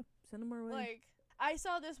recommendations. Yeah, send them our way. Like, I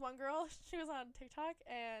saw this one girl, she was on TikTok,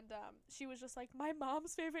 and she was just like, my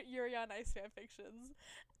mom's favorite Yuri on Ice fanfictions.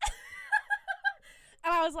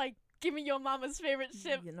 And I was like, give me your mama's favorite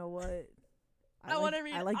ship. You know what? I want to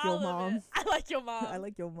read I like all your mom. of it. I like your mom. I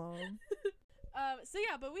like your mom. So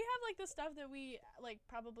yeah, but we have, like, the stuff that we, like,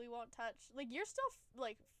 probably won't touch. Like, you're still,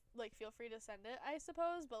 like, feel free to send it, I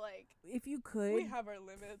suppose, but, like, if you could, we have our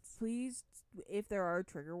limits. Please, if there are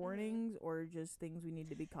trigger warnings or just things we need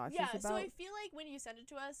to be cautious about. Yeah, so I feel like when you send it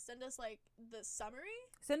to us, send us, like, the summary.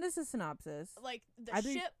 Send us a synopsis. Like, the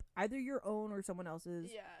ship. Either your own or someone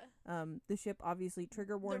else's. Yeah. The ship, obviously,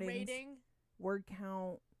 trigger warnings. The rating. Word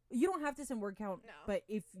count. You don't have to send word count. No. But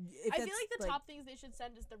if I feel like the top things they should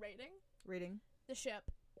send is the rating. Rating. The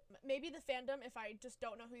ship. Maybe the fandom if I just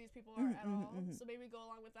don't know who these people are at all. So maybe go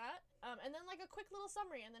along with that. And then, like, a quick little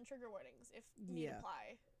summary and then trigger warnings if need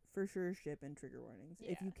apply. For sure, ship and trigger warnings.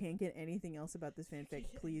 Yeah. If you can't get anything else about this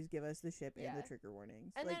fanfic, please give us the ship and the trigger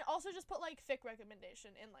warnings. And then also just put, like, fic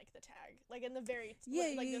recommendation in, like, the tag. Like, in the very...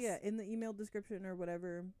 In the email description or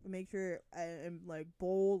whatever. Make sure, in, like,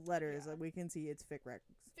 bold letters that we can see it's fic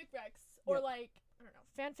recs. Fic recs. Or, like, I don't know,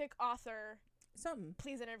 fanfic author. Something.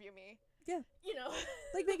 Please interview me. Yeah. You know.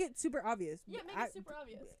 Like, make it super obvious. Yeah, make it super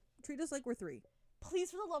obvious. Treat us like we're 3.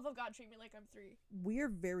 Please, for the love of God, treat me like I'm 3. We're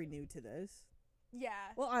very new to this.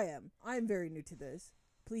 Yeah. Well, I am. I'm very new to this.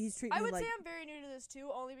 Please treat me like... I would say I'm very new to this,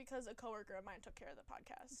 too, only because a coworker of mine took care of the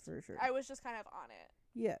podcast. For sure. I was just kind of on it.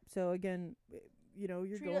 Yeah, so again, you know,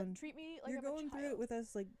 treat me like you're going I'm a through child. it with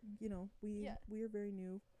us, like, you know, we are very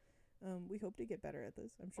new. We hope to get better at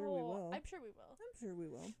this. I'm sure we will. I'm sure we will. I'm sure we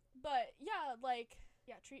will. But, yeah, like,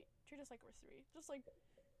 treat us like we're 3. Just, like,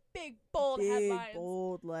 big, bold headlines. Big,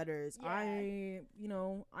 bold letters. Yeah.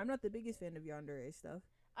 I'm not the biggest fan of yandere stuff.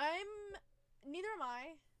 Neither am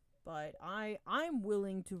I. But I'm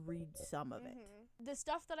willing to read some of it. The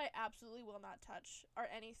stuff that I absolutely will not touch are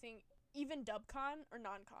anything, even dubcon or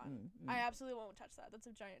non-con. I absolutely won't touch that. That's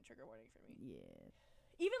a giant trigger warning for me. Yeah.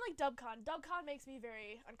 Even, like, dubcon. Dubcon makes me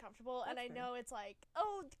very uncomfortable, and I know it's like,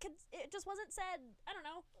 oh, it just wasn't said. I don't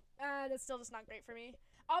know. It's still just not great for me.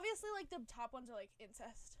 Obviously, like, the top ones are, like,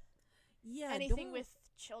 incest. Yeah. Anything with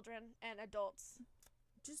children and adults.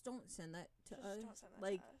 Just don't send that to us. Don't send that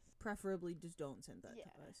like, to us. preferably just don't send that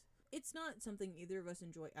to us. It's not something either of us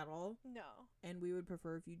enjoy at all. No. And we would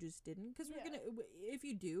prefer if you just didn't. Because we're going to... If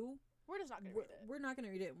you do... We're just not going to read it. We're not going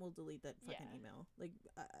to read it, and we'll delete that fucking email. Like,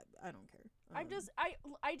 I don't care.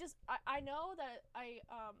 I know that I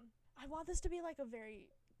want this to be, like, a very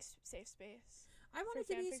safe space. I want it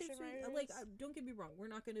to be a safe space. Like, don't get me wrong. We're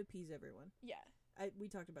not going to appease everyone. Yeah. We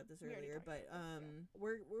talked about this earlier, but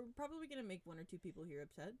we're probably gonna make one or two people here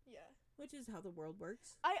upset. Yeah. Which is how the world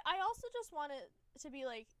works. I also just want it to be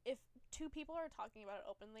like, if two people are talking about it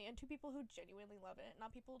openly and two people who genuinely love it,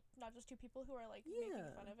 not just two people who are like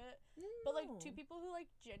making fun of it, but like two people who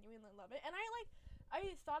like genuinely love it. And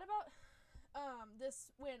I thought about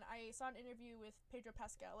this when I saw an interview with Pedro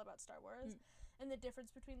Pascal about Star Wars and the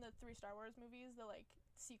difference between the 3 Star Wars movies, the like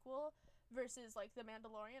sequel versus like The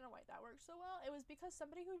Mandalorian, and why that works so well. It was because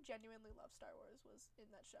somebody who genuinely loved Star Wars was in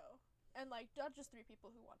that show, and like not just 3 people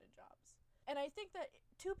who wanted jobs. And I think that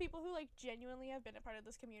 2 people who like genuinely have been a part of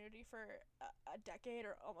this community for a decade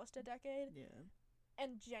or almost a decade,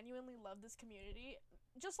 and genuinely love this community,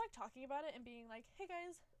 just like talking about it and being like, hey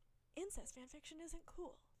guys, incest fanfiction isn't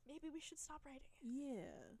cool, maybe we should stop writing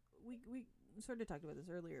it. We sort of talked about this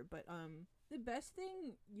earlier, but the best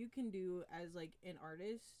thing you can do as like an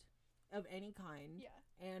artist of any kind,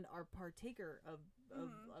 and are partaker of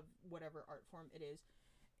whatever art form it is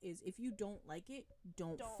if you don't like it,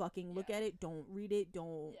 don't fucking look at it, don't read it,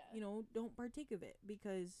 don't don't partake of it,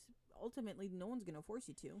 because ultimately no one's gonna force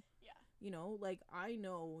you to. Like, I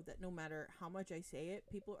know that no matter how much I say it,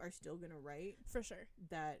 people are still gonna write for sure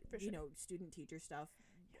that student teacher stuff,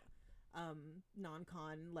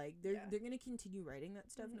 non-con, like they're gonna continue writing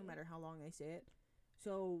that stuff no matter how long I say it.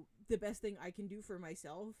 So the best thing I can do for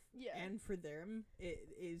myself and for them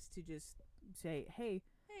is to just say, hey,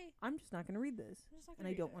 I'm just not going to read this. And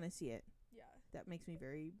I don't want to see it. Yeah. That makes me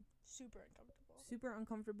very... Super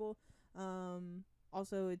uncomfortable.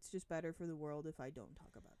 Also, it's just better for the world if I don't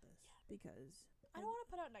talk about this. Because... I don't want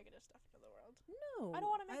to put out negative stuff into the world. No. I don't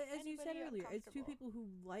want to make as you said earlier, it's 2 people who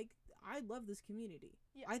I love this community.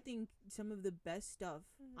 Yeah. I think some of the best stuff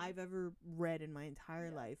I've ever read in my entire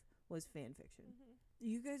life was fan fiction.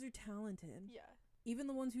 You guys are talented. Yeah. Even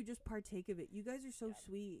the ones who just partake of it. You guys are so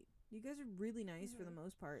sweet. You guys are really nice for the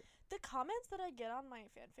most part. The comments that I get on my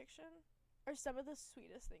fan fiction are some of the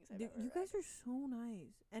sweetest things I've ever read. You guys are so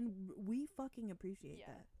nice. And we fucking appreciate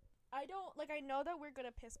that. I know that we're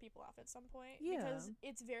gonna piss people off at some point. Yeah. Because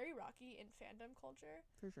it's very rocky in fandom culture.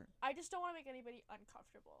 For sure. I just don't want to make anybody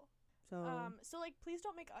uncomfortable. So like, please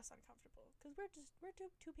don't make us uncomfortable, because we're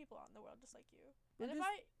two people out in the world just like you.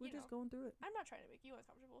 We're just going through it. I'm not trying to make you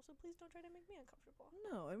uncomfortable, so please don't try to make me uncomfortable.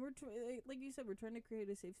 No, and like you said, we're trying to create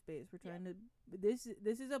a safe space. We're trying to.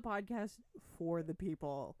 This is a podcast for the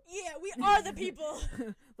people. Yeah, we are the people.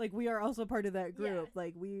 Like, we are also part of that group. Yeah.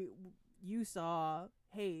 Like, you saw.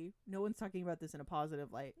 Hey, no one's talking about this in a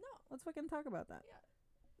positive light. No, let's fucking talk about that.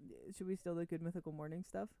 Yeah. Should we steal the Good Mythical Morning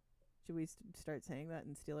stuff? Should we start saying that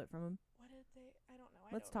and steal it from them? What did they? I don't know.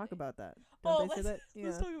 Let's talk about that. Don't they say that?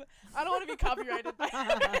 Let's talk about. I don't want to be copyrighted.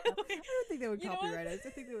 I don't think they would copyright us. I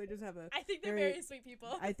think they would just have a. I think they're very sweet people.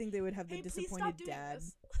 I think they would have the disappointed dad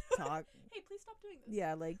talk. Hey, please stop doing this.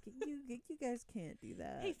 Yeah, like you guys can't do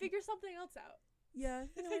that. Hey, figure something else out. Yeah,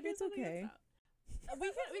 you know what? It's okay. We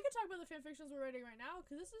could talk about the fan fictions we're writing right now,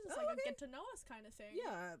 because this is just a get to know us kind of thing.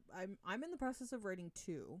 Yeah, I'm in the process of writing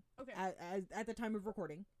 2. Okay. At the time of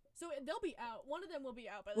recording. So they'll be out. One of them will be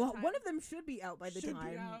out by the time. Well, one of them should be out by the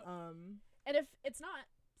time. And if it's not,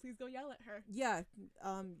 please go yell at her. Yeah.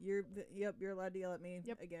 You're allowed to yell at me.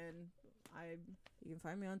 Yep. Again, you can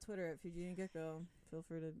find me on Twitter at FujianGecko. Feel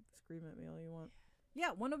free to scream at me all you want.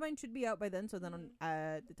 Yeah, one of mine should be out by then, so then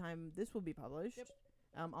at the time this will be published. Yep.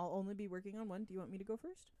 I'll only be working on one. Do you want me to go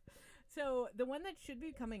first? So the one that should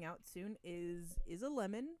be coming out soon is a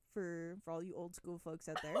lemon for all you old school folks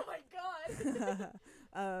out there. Oh my god!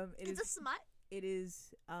 It's a smut. It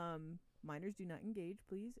is. Minors do not engage,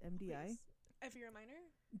 please. MDI. Please. If you're a minor,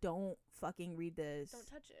 don't fucking read this. Don't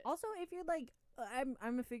touch it. Also, if you're like,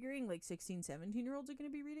 I'm figuring like 16, 17-year-olds are gonna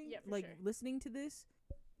be reading. Yeah, for sure. Listening to this,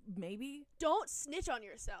 maybe. Don't snitch on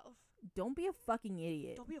yourself. Don't be a fucking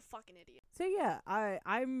idiot. Don't be a fucking idiot. So yeah,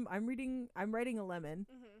 I'm writing a lemon,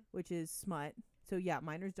 which is smut. So yeah,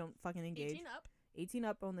 minors don't fucking engage. 18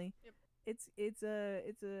 up only. Yep. It's a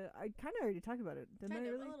I kind of already talked about it, didn't I?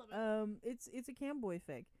 Really? A little bit. It's a camboy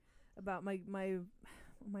fic about my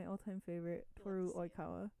all-time favorite, Toru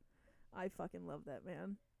Oikawa. I fucking love that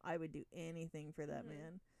man. I would do anything for that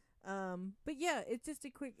man. But yeah, it's just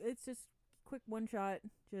quick one shot,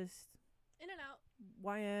 just in and out.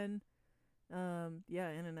 YN. Yeah,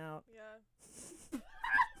 in and out. Yeah. You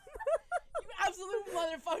absolute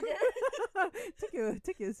motherfucker.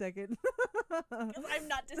 took you a second. Because I'm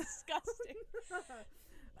not disgusting.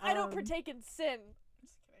 I don't partake in sin.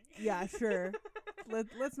 Just kidding. Yeah, sure.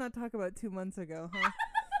 Let's not talk about 2 months ago, huh?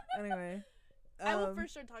 Anyway. I will for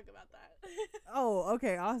sure talk about that. Oh,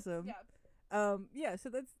 okay, awesome. Yeah. Yeah, so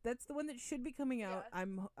that's the one that should be coming out. Yeah.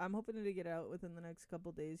 I'm hoping to get out within the next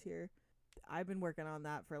couple days here. I've been working on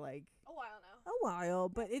that for like a while now. A while,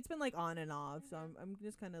 but it's been like on and off, so I'm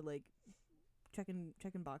just kind of like checking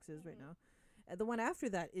boxes right now. And the one after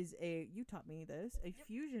that is you taught me this, a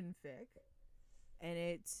fusion fic. And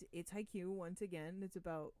it's haiku once again. It's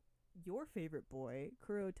about your favorite boy,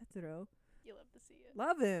 Kuro Tetsuro. You love to see it.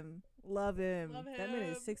 Love him. Love him. Love him. That man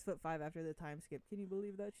is 6'5" after the time skip. Can you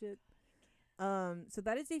believe that shit? So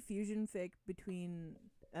that is a fusion fic between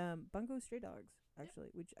Bungo Stray Dogs, actually,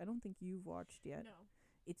 which I don't think you've watched yet. No.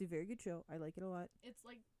 It's a very good show. I like it a lot. It's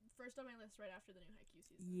like first on my list right after the new haiku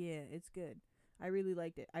season. Yeah, it's good. I really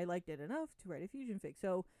liked it. I liked it enough to write a fusion fic.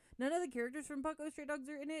 So none of the characters from Bungo Stray Dogs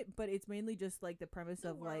are in it, but it's mainly just like the premise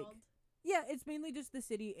of world. like. Yeah, it's mainly just the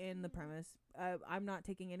city and the premise. I'm not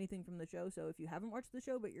taking anything from the show, so if you haven't watched the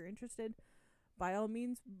show but you're interested, by all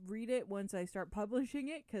means, read it once I start publishing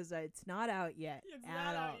it, because it's not out yet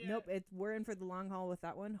at all. Nope, we're in for the long haul with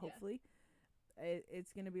that one, hopefully. Yeah.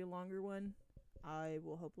 It's going to be a longer one. I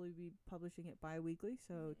will hopefully be publishing it bi-weekly,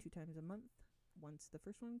 so 2 times a month. Once the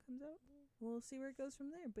first one comes out, we'll see where it goes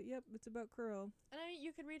from there. But yep, it's about Kuro. And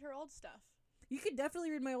you could read her old stuff. You could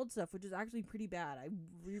definitely read my old stuff, which is actually pretty bad. I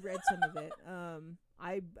reread some of it.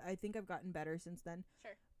 I think I've gotten better since then.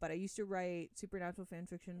 Sure. But I used to write supernatural fan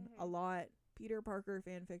fiction a lot. Peter Parker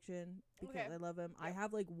fan fiction because I love him. Yep. I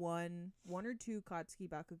have like one or two Katsuki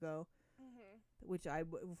Bakugo, which I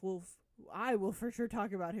will for sure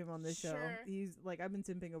talk about him on this show. He's like, I've been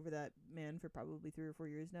simping over that man for probably 3 or 4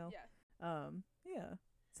 years now. Yeah. Yeah.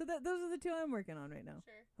 So those are the 2 I'm working on right now.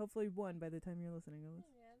 Sure. Hopefully 1 by the time you're listening to this.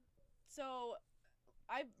 So,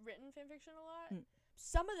 I've written fanfiction a lot.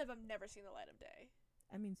 Some of them have never seen the light of day.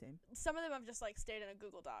 I mean, same. Some of them I've just like stayed in a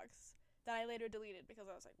Google Docs that I later deleted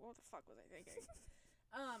because I was like, what the fuck was I thinking?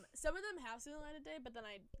 Some of them have seen the light of day, but then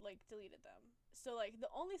I like deleted them. So like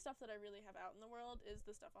the only stuff that I really have out in the world is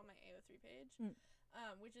the stuff on my AO3 page,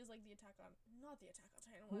 which is like not the Attack on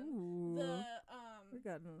Titan one. Ooh. The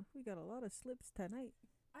we got a lot of slips tonight.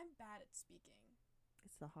 I'm bad at speaking.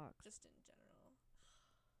 It's the Hawks. Just in general.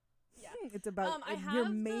 Yeah. It's about your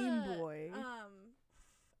main boy.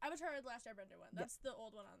 Avatar: The Last Airbender one. That's the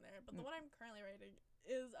old one on there. But the one I'm currently writing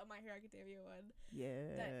is a My Hero Academia one.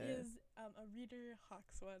 Yeah. That is a Reader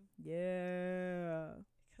Hawks one. Yeah.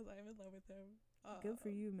 Because I'm in love with him. Good for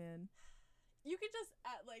you, man. You could just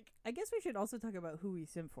I guess we should also talk about who we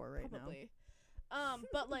simp for right probably. Now.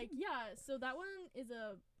 But like yeah. So that one is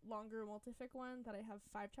a longer multific one that I have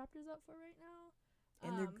 5 chapters up for right now.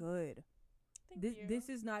 And they're good. This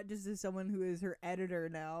is not just as someone who is her editor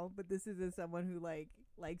now, but this is as someone who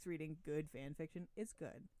likes reading good fan fiction. It's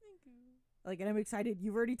good. Thank you. And I'm excited.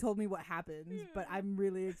 You've already told me what happens, but I'm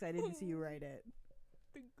really excited to see you write it.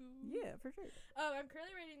 Thank you. Yeah, for sure. I'm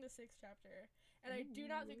currently writing the 6th chapter, and I do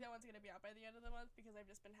not think that one's gonna be out by the end of the month because I've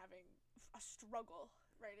just been having a struggle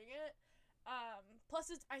writing it. Plus,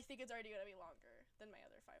 I think it's already gonna be longer than my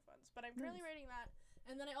other 5 ones, but I'm currently writing that,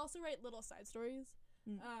 and then I also write little side stories.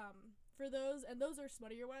 For those, and those are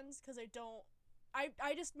smuttier ones because I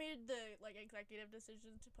just made the executive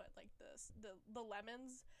decision to put the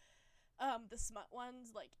lemons, the smut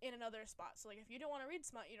ones in another spot. So if you don't want to read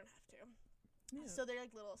smut, you don't have to. Yeah. So they're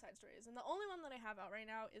little side stories, and the only one that I have out right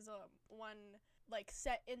now is one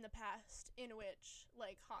set in the past in which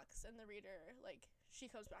Hawks and the reader she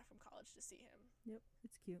comes back from college to see him. Yep,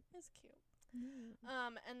 it's cute. It's cute.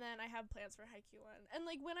 Yeah. And then I have plans for Haikyuu one, and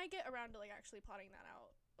when I get around to actually plotting that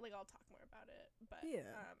out, I'll talk more about it. But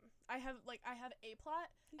I have a plot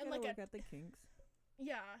and work out the kinks.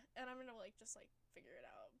 Yeah, and I'm gonna just figure it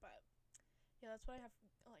out. But yeah, that's what I have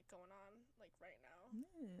going on right now.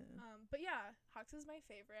 Yeah. But yeah, Hawks is my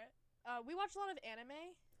favorite. We watch a lot of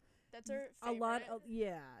anime. That's our favorite. A lot of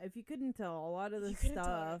if you couldn't tell, a lot of the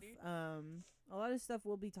stuff a lot of stuff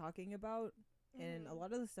we'll be talking about. And a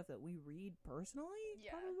lot of the stuff that we read personally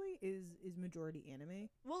probably is majority anime.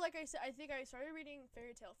 Well, like I said, I think I started reading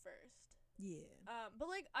Fairy Tail first. Yeah. But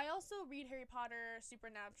I also read Harry Potter,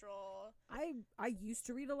 Supernatural. I used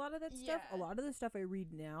to read a lot of that stuff. A lot of the stuff I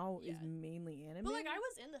read now is mainly anime. But I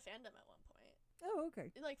was in the fandom at one point. Oh, okay.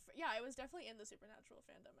 I was definitely in the Supernatural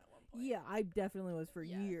fandom at one point. Yeah, I definitely was for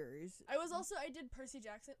years. I did Percy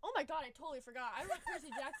Jackson. Oh my god, I totally forgot. I wrote Percy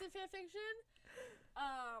Jackson fanfiction.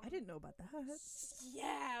 I didn't know about that.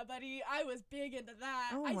 Yeah, buddy, I was big into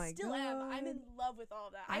that. Oh I my still am. I'm in love with all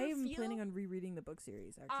of that. I am planning on rereading the book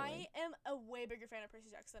series. Actually, I am a way bigger fan of Percy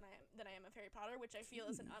Jackson than I am of Harry Potter, which I feel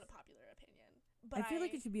is an unpopular opinion. But I feel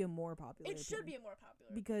like it should be a more popular. It should be a more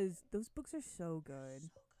popular because those books are so good.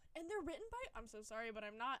 And they're written by, I'm so sorry, but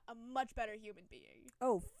I'm not a much better human being.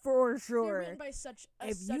 Oh, for sure. They're written by such a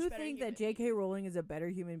If such you better think that human J.K. Rowling is a better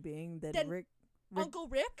human being than Rick, Uncle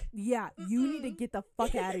Rick? Yeah, you need to get the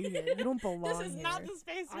fuck out of here. You don't belong This is here. not the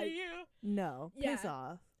space for you. No, piss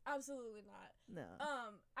off. Absolutely not. No.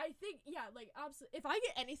 I think, yeah, like, if I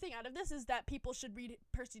get anything out of this is that people should read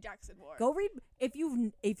Percy Jackson more. Go read, if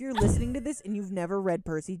you're listening to this and you've never read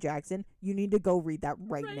Percy Jackson, you need to go read that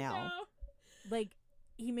right now. Like,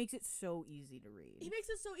 he makes it so easy to read. He makes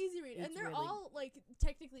it so easy to read. It's and they're really all, like,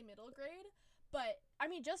 technically middle grade. But, I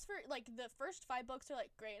mean, just for, like, the first 5 books are,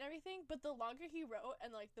 like, great and everything. But the longer he wrote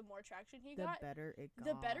and, like, the more traction he got. The better it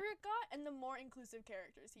got. And the more inclusive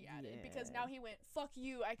characters he added. Yeah. Because now he went, fuck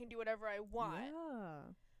you, I can do whatever I want.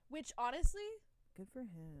 Yeah. Which, honestly. Good for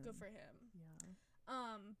him. Yeah.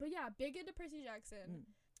 But, yeah, big into Percy Jackson.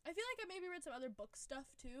 I feel like I maybe read some other book stuff,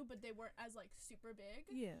 too. But they weren't as, like, super big.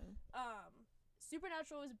 Yeah.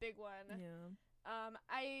 Supernatural was a big one. Yeah.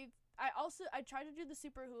 I tried to do the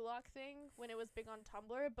Super Hulock thing when it was big on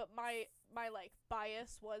Tumblr, but my like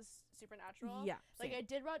bias was Supernatural. Yeah. Like I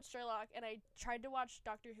did watch Sherlock and I tried to watch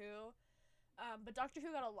Doctor Who, but Doctor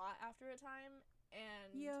Who got a lot after a time,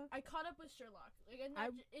 and I caught up with Sherlock. Like, and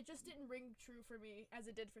it just didn't ring true for me as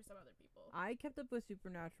it did for some other people. I kept up with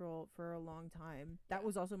Supernatural for a long time. That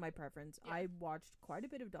was also my preference. Yeah. I watched quite a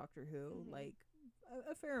bit of Doctor Who, like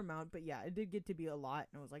a fair amount, but yeah, it did get to be a lot,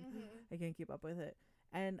 and I was like, I can't keep up with it.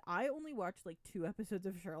 And I only watched like 2 episodes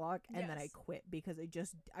of Sherlock, and then I quit because I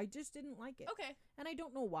just didn't like it. Okay. And I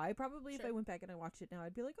don't know why. Probably if I went back and I watched it now,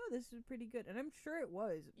 I'd be like, oh, this is pretty good. And I'm sure it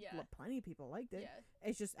was. Yeah. Plenty of people liked it. Yeah.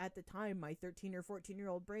 It's just at the time, my 13 or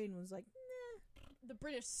 14-year-old brain was like, nah. The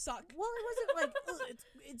British suck. Well, it wasn't like,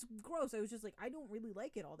 it's gross. I was just like, I don't really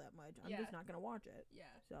like it all that much. I'm just not going to watch it. Yeah.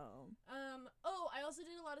 So. I also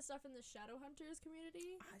did a lot of stuff in the Shadowhunters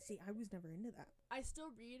community. See, I was never into that. I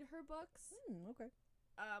still read her books. Okay.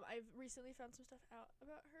 I've recently found some stuff out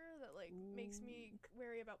about her that, like, makes me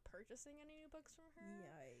wary about purchasing any new books from her.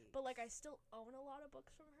 Yikes. But, like, I still own a lot of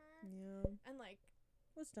books from her. Yeah. And, like...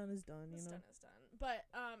 What's done is done, What's done is done. But,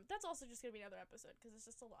 that's also just gonna be another episode, because it's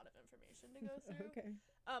just a lot of information to go through. Okay.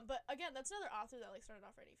 But, again, that's another author that, like, started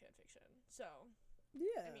off writing fanfiction. So...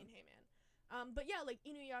 Yeah. I mean, hey, man. But, yeah, like,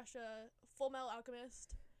 Inuyasha, Full Metal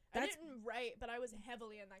Alchemist... I didn't write, but I was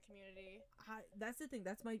heavily in that community. That's the thing.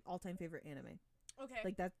 That's my all-time favorite anime. Okay.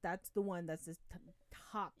 Like, that's the one that's just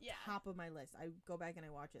top of my list. I go back and I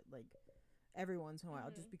watch it, like, every once in a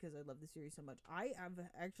while, just because I love the series so much. I have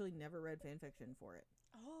actually never read fanfiction for it.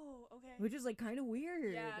 Oh, okay. Which is, like, kind of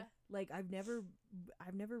weird. Yeah. Like, I've never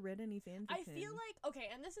read any fanfiction. I feel like, okay,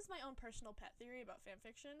 and this is my own personal pet theory about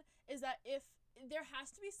fanfiction, is that if there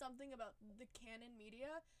has to be something about the canon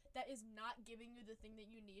media that is not giving you the thing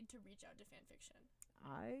that you need to reach out to fanfiction.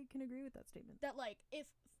 I can agree with that statement. That, like, if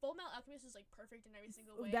Full Metal Alchemist is, like, perfect in every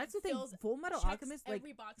single way. That's the thing. Full Metal Alchemist, like,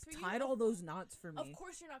 tied all those knots for me. Of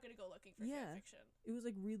course you're not going to go looking for fanfiction. It was,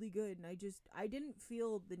 like, really good, and I didn't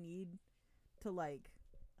feel the need to, like,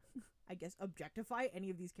 I guess, objectify any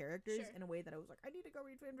of these characters in a way that I was like, I need to go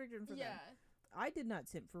read fanfiction for them. I did not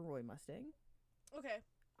simp for Roy Mustang. Okay.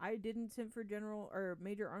 I didn't simp for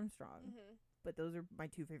Major Armstrong. But those are my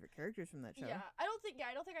 2 favorite characters from that show. Yeah, I don't think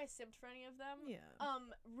I simped for any of them. Yeah.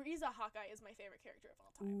 Riza Hawkeye is my favorite character of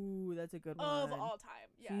all time. Ooh, that's a good one. Of all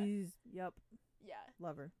time. Yeah. Yeah.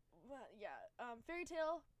 Love her. Well, yeah. Fairy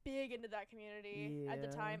Tail, big into that community at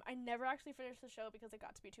the time. I never actually finished the show because it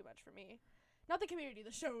got to be too much for me. Not the community,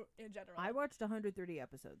 the show in general. I watched 130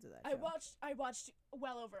 episodes of that show. I watched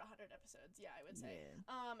well over 100 episodes, yeah, I would say.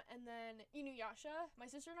 Yeah. And then Inuyasha. My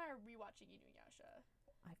sister and I are rewatching Inuyasha.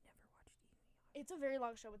 I've never watched Inuyasha. It's a very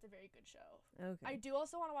long show. It's a very good show. Okay. I do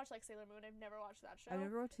also want to watch, like, Sailor Moon. I've never watched that show. I've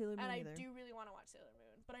never watched Sailor Moon either. And I do really want to watch Sailor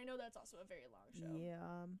Moon. But I know that's also a very long show.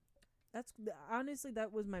 Yeah. That's honestly,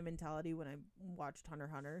 that was my mentality when I watched Hunter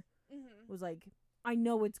x Hunter. Was like, I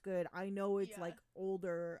know it's good. I know it's like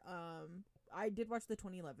older. I did watch the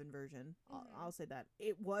 2011 version. I'll say that.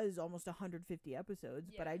 It was almost 150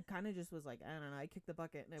 episodes, but I kind of just was like, I don't know, I kicked the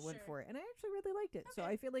bucket and I went for it. And I actually really liked it. Okay. So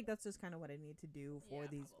I feel like that's just kind of what I need to do for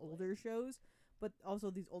these older shows. But also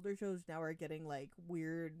these older shows now are getting, like,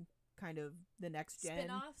 weird kind of the next gen.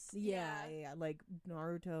 Spin-offs? Yeah. Like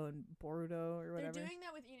Naruto and Boruto or whatever. They're doing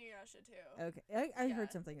that with Inuyasha too. Okay. I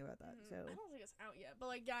heard something about that. So I don't think it's out yet, but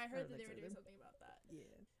like I heard that they were doing something about that. Yeah.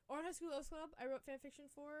 Orange High School Host Club, I wrote fanfiction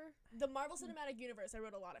for. The Marvel Cinematic Universe, I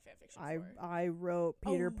wrote a lot of fanfiction for. I wrote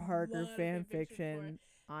Peter Parker fanfiction.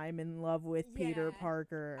 I'm in love with Peter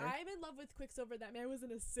Parker. I'm in love with Quicksilver. That man was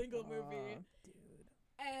in a single movie. Dude.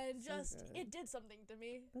 And So just, good. it did something to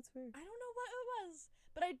me. That's fair. I don't know what it was.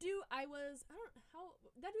 But that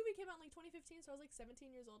movie came out in like 2015, so I was like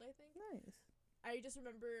 17 years old, I think. Nice. I just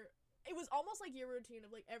remember, it was almost like your routine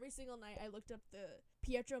of like every single night I looked up the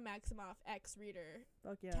Pietro Maximoff X Reader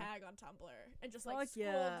tag on Tumblr and just like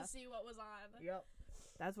scrolled to see what was on. Yep.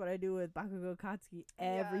 That's what I do with Bakugo Katsuki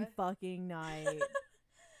every fucking night.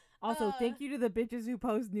 Also, thank you to the bitches who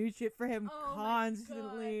post new shit for him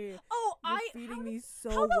constantly. Feeding me so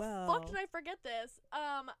well. How the fuck did I forget this?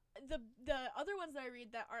 The other ones that I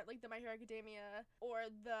read that aren't like the My Hero Academia or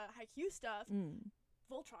the Haikyuu stuff,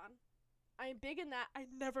 Voltron. I'm big in that. I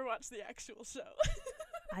never watched the actual show.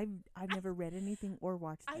 I've never read anything or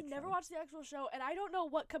watched that I never watched the actual show, and I don't know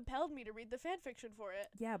what compelled me to read the fanfiction for it.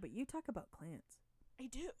 Yeah, but you talk about clans. I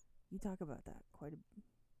do. You talk about that quite a bit.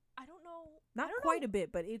 I don't know. Not quite a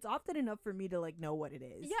bit, but it's often enough for me to like know what it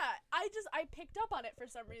is. Yeah, I picked up on it for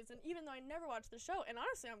some reason, even though I never watched the show. And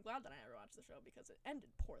honestly, I'm glad that I never watched the show because it ended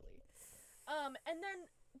poorly. And then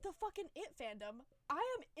the fucking It fandom, I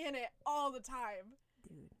am in it all the time.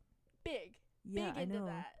 Dude. Big Yeah, into I know.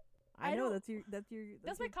 that. I know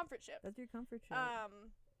that's my comfort ship. That's your comfort ship.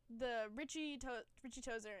 The Richie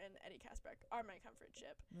Tozer and Eddie Kasparek are my comfort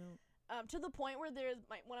ship. No. To the point where there's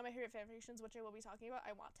one of my favorite fanfictions, which I will be talking about.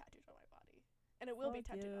 I want tattooed on my body, and it will be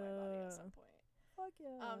tattooed on my body at some point. Fuck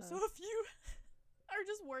yeah. So if you are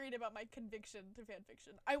just worried about my conviction to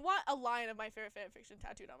fanfiction, I want a line of my favorite fanfiction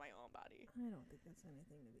tattooed on my own body. I don't think that's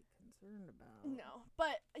anything to be concerned about. No,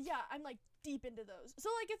 but yeah, I'm like deep into those.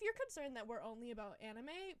 So like, if you're concerned that we're only about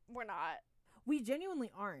anime, we're not. We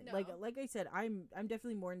genuinely aren't. No. Like I said, I'm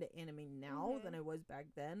definitely more into anime now than I was back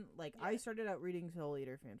then. Like I started out reading Soul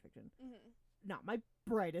Eater fanfiction. Not my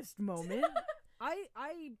brightest moment. I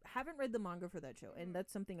haven't read the manga for that show, and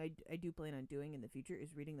that's something I do plan on doing in the future,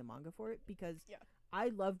 is reading the manga for it, because I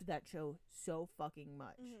loved that show so fucking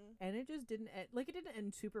much. And it just didn't end, like, it didn't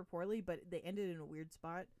end super poorly, but they ended in a weird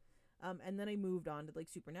spot. And then I moved on to like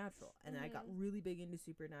Supernatural, and then I got really big into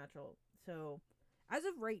Supernatural. So as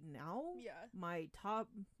of right now,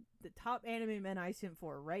 the top anime men I simp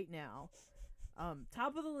for right now,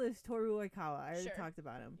 top of the list, Toru Oikawa. I already talked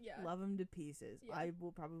about him. Love him to pieces. I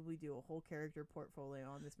will probably do a whole character portfolio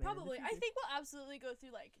on this man. Probably. I think we'll absolutely go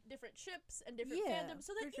through like different ships and different fandoms,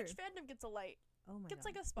 so that each fandom gets a light. Oh my gets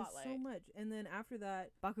God. like a spotlight. There's so much. And then after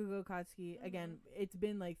that, Bakugo Katsuki. Again, it's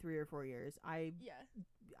been like 3 or 4 years.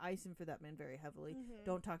 I simp for that man very heavily.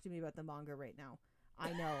 Don't talk to me about the manga right now.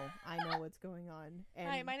 I know what's going on. And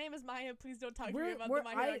hi, my name is Maya. Please don't talk to me about the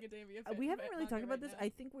My Hero Academia. We haven't really talked about this. I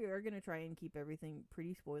think we are going to try and keep everything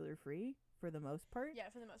pretty spoiler free for the most part. Yeah,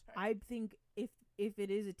 for the most part. I think if it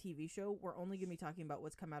is a TV show, we're only going to be talking about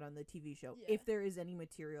what's come out on the TV show. If there is any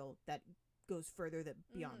material that goes further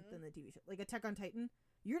beyond than the TV show. Like Attack on Titan.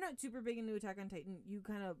 You're not super big into Attack on Titan. You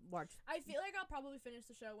kind of watch. I feel like I'll probably finish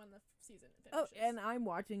the show when the season finishes. Oh, and I'm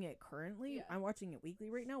watching it currently. Yeah. I'm watching it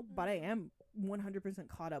weekly right now, but I am 100%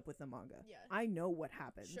 caught up with the manga. Yeah. I know what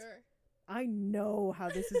happens. Sure. I know how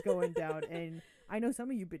this is going down, and I know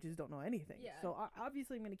some of you bitches don't know anything. Yeah. So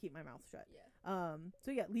obviously I'm going to keep my mouth shut. Yeah.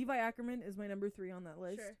 So yeah, Levi Ackerman is my number 3 on that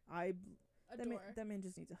list. Sure. That man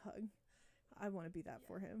just needs a hug. I want to be that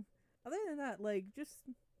for him. Other than that, like, just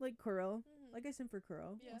like Kuro. Like, I simp for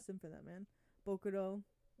Kuro. I'll simp for that man. Bokuro.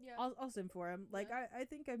 Yeah. I'll simp for him. Like, I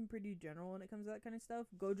think I'm pretty general when it comes to that kind of stuff.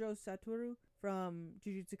 Gojo Satoru from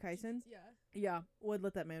Jujutsu Kaisen. Yeah. Would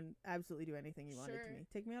let that man absolutely do anything he wanted to me.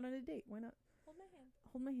 Take me out on a date. Why not?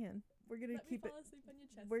 Hold my hand. We're gonna keep it.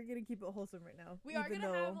 We're gonna keep it wholesome right now. We are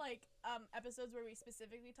gonna have like episodes where we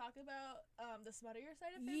specifically talk about the smuttier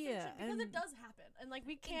side of fanfiction, because it does happen, and like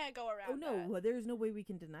we can't go around. Oh no, there's no way we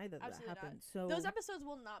can deny that happened. So those episodes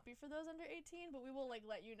will not be for those under 18, but we will like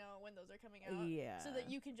let you know when those are coming out. Yeah. So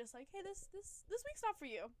that you can just like, hey, this week's not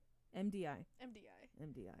for you. MDI.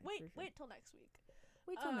 Wait till next week.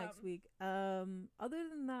 Next week. Other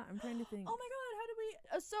than that, I'm trying to think. Oh my God, how did we?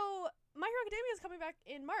 So My Hero Academia is coming back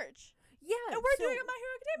in March. Yeah, and we're doing a My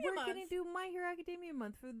Hero Academia month. We're gonna do My Hero Academia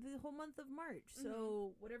month for the whole month of March.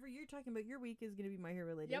 So whatever you're talking about your week is gonna be My Hero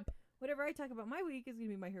related. Yep. Whatever I talk about my week is gonna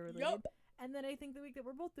be My Hero related. Yep. And then I think the week that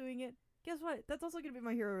we're both doing it, guess what? That's also going to be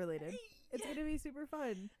My Hero related. It's going to be super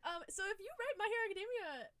fun. So if you write My Hero Academia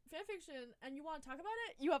fanfiction and you want to talk about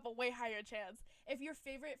it, you have a way higher chance. If your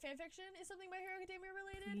favorite fanfiction is something My Hero Academia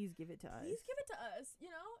related, please give it to us. You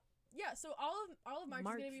know? Yeah, so all of March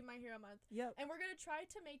is going to be My Hero month. Yep. And we're going to try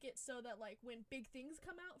to make it so that, like, when big things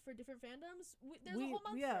come out for different fandoms, there's a whole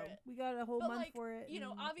month for it. We got a whole month for it. You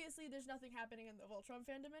know, obviously there's nothing happening in the Voltron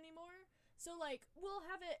fandom anymore. So, like, we'll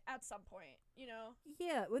have it at some point, you know?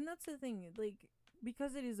 Yeah, and that's the thing. Like,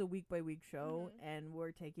 because it is a week-by-week show, and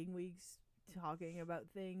we're taking weeks talking about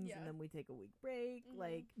things, and then we take a week break,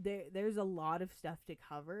 like, there's a lot of stuff to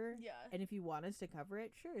cover. Yeah. And if you want us to cover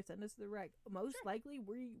it, sure, send us the rec. Most likely,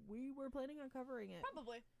 we were planning on covering it.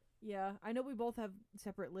 Probably. Yeah, I know we both have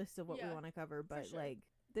separate lists of what we want to cover, but, like,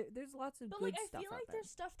 there's lots of good stuff I feel like there. there's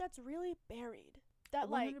stuff that's really buried. That,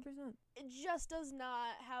 100%. Like, it just does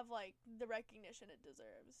not have, like, the recognition it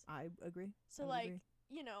deserves. I agree. So,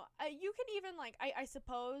 you know, you can even, like, I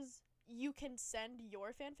suppose you can send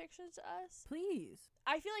your fan fictions to us. Please.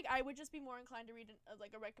 I feel like I would just be more inclined to read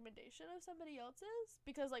a recommendation of somebody else's,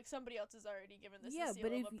 because, like, somebody else has already given this a seal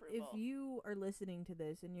of approval. If you are listening to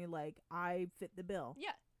this and you're like, I fit the bill.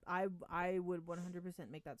 Yeah. I would 100%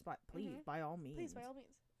 make that spot. Please, by all means. Please, by all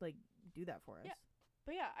means. Like, do that for us. Yeah.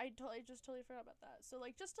 But yeah, I totally forgot about that. So,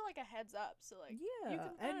 like, just to, like, a heads up. So, like, yeah, you can,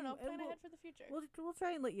 I don't know, plan ahead for the future. We'll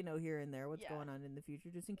try and let you know here and there what's going on in the future,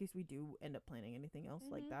 just in case we do end up planning anything else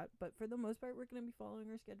like that. But for the most part, we're going to be following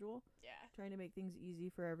our schedule. Yeah. Trying to make things easy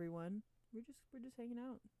for everyone. We're just hanging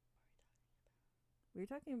out. We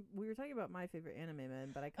were talking about my favorite anime,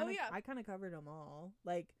 man, but I kind of covered them all.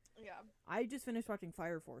 Like, I just finished watching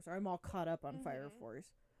Fire Force. I'm all caught up on Fire Force.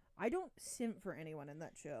 I don't simp for anyone in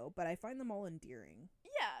that show, but I find them all endearing.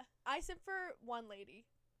 Yeah, I simp for one lady.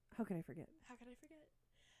 How can I forget? I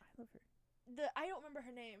love her. I don't remember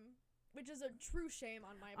her name, which is a true shame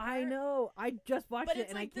on my part. I know. I just watched it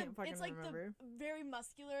and like I can't fucking remember. It's like the very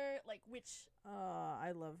muscular, like, witch.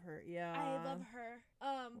 I love her. Yeah. I love her.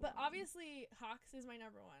 But obviously Hawks is my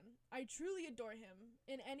number one. I truly adore him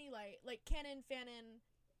in any light, like canon, fanon,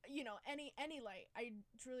 you know, any light. I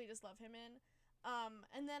truly just love him in.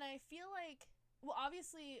 And then I feel like, well,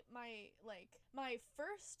 obviously my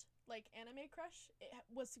first, like, anime crush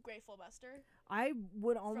was Grateful Buster. I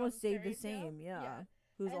would almost say the same, yeah.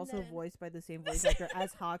 Who's also voiced by the same voice actor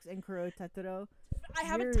as Hawks and Kuro Tetsuo. I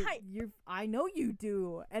have a type. I know you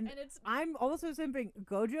do. And I'm also simping.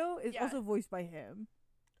 Gojo is also voiced by him.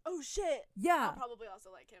 Oh, shit. Yeah. I'll probably also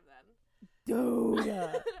like him then. Dude.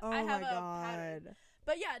 Oh, my God.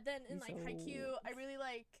 But yeah, then in, like, Haikyuu, I really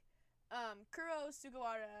like Kuro,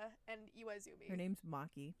 Sugawara, and Iwaizumi. Her name's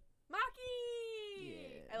Maki.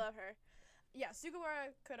 Yeah. I love her. Yeah,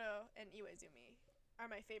 Sugawara, Kuro, and Iwaizumi are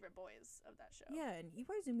my favorite boys of that show. Yeah, and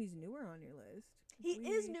Iwaizumi's newer on your list. He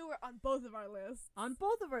is newer on both of our lists. On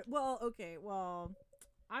both of our... Well, okay,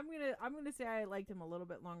 I'm gonna say I liked him a little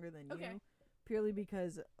bit longer than you. Purely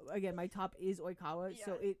because, again, my top is Oikawa,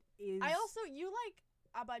 so it is... You like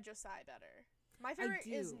Aba Josai better. My favorite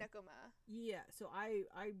is Nekoma. Yeah, so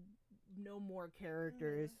I know more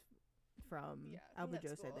characters from Alba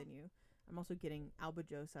Josai than you. I'm also getting Alba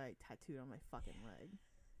Josai tattooed on my fucking leg.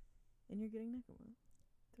 And you're getting Nekoma.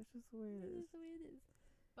 That's just the way it is. That's the way it is.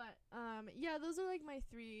 But, yeah, those are, like, my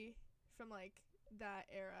three from, like, that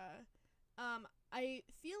era. I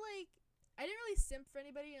feel like I didn't really simp for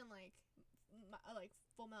anybody in, like,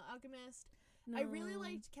 Full Metal Alchemist. No. I really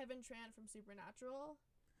liked Kevin Tran from Supernatural.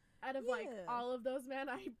 Out of, like, all of those men,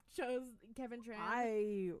 I chose Kevin Tran.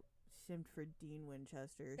 I simped for Dean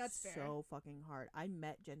Winchester. That's fair. So fucking hard. I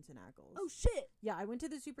met Jensen Ackles. Oh, shit! Yeah, I went to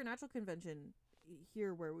the Supernatural convention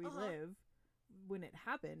here where we live when it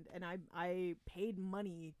happened, and I paid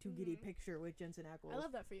money to get a picture with Jensen Ackles. I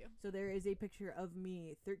love that for you. So there is a picture of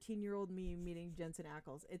me, 13-year-old me, meeting Jensen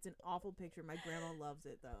Ackles. It's an awful picture. My grandma loves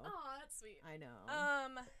it, though. Oh, that's sweet. I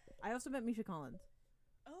know. I also met Misha Collins.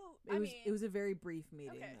 Oh, it was a very brief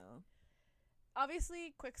meeting, though.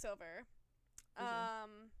 Obviously, Quicksilver.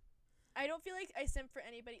 I don't feel like I simp for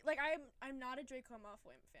anybody. Like, I'm not a Draco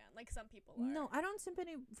Malfoy fan, like some people are. No, I don't simp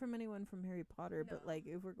from anyone from Harry Potter, but, like,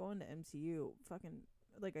 if we're going to MCU, fucking,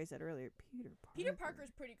 like I said earlier, Peter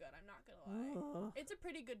Parker's pretty good, I'm not gonna lie. It's a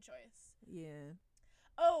pretty good choice. Yeah.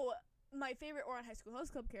 Oh, my favorite Ouran High School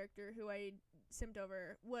Host Club character who I simped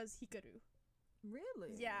over was Hikaru.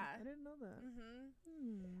 Really? Yeah. I didn't know that.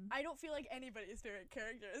 I don't feel like anybody's favorite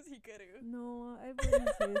character is Hikaru. No, I wouldn't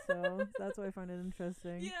say so. That's why I find it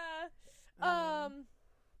interesting. Yeah. I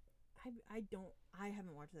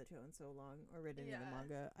haven't watched that show in so long or read any of the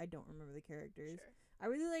manga. I don't remember the characters. Sure. I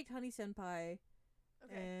really liked Honey Senpai.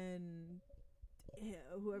 Okay. And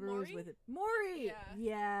whoever was with it. Mori.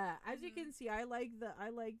 Yeah. As you can see, I like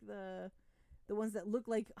the ones that look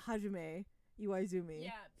like Hajime Iwaizumi.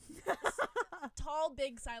 Yeah. Tall,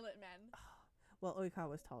 big, silent men. Well, Oikawa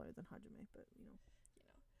was taller than Hajime, but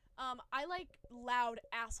I like loud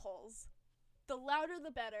assholes. The louder,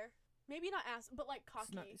 the better. Maybe not but like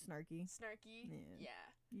cocky. Snarky. Yeah.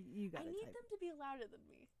 You got I need them to be louder than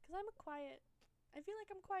me, because I'm I feel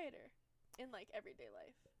like I'm quieter in, like, everyday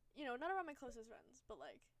life. You know, not around my closest friends, but,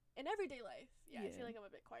 like, in everyday life, I feel like I'm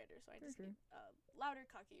a bit quieter, so I just need a louder,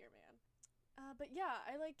 cockier man. But yeah,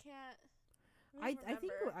 I, like, can't I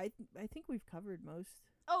think we've covered most.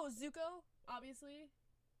 Oh, Zuko, obviously.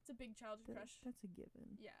 It's a big childhood crush. That's a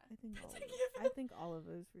given. Yeah. I think all of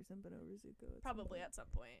us were simping over Zuko. Probably at some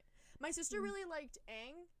point. My sister really liked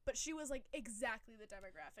Aang, but she was like exactly the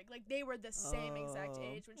demographic. Like they were the same exact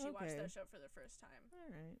age when she watched that show for the first time. All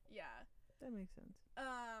right. Yeah. That makes sense.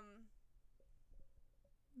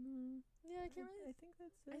 Yeah, I can't really. I think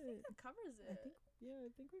that's it. I think that covers it. I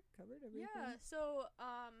think we've covered everything. Yeah. So,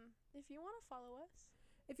 if you want to follow us.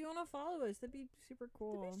 That'd be super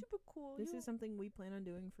cool. This is something we plan on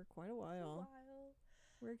doing for quite a while.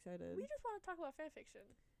 We're excited. We just want to talk about fanfiction.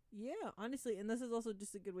 Yeah, honestly, and this is also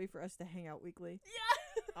just a good way for us to hang out weekly.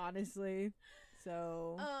 Yeah. Honestly.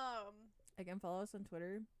 So, again, follow us on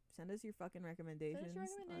Twitter. Send us your fucking recommendations.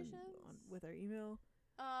 On with our email.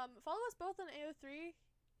 Follow us both on AO3.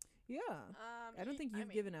 Yeah. I don't think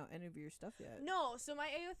you've given out any of your stuff yet. No, so my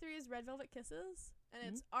AO3 is Red Velvet Kisses, and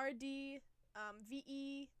it's RD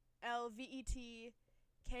VELVETKISSCS.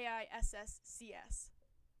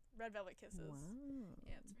 Red Velvet Kisses. Wow.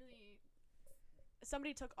 Yeah, it's really.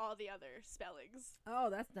 Somebody took all the other spellings. Oh,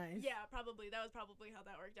 that's nice. Yeah, probably. That was probably how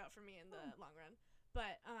that worked out for me in the long run.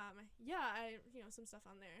 But yeah, some stuff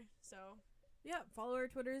on there. So yeah, follow our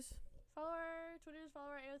Twitters. Follow our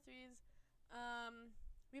AO3s.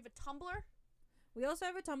 We have a Tumblr. We also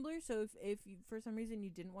have a Tumblr, so if you, for some reason you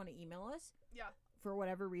didn't want to email us, for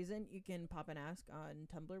whatever reason, you can pop and ask on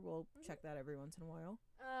Tumblr. We'll check that every once in a while.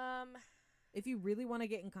 If you really want to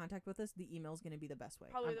get in contact with us, the email is going to be the best way.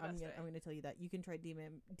 Probably the best way. I'm going to tell you that. You can try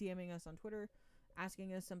DMing us on Twitter,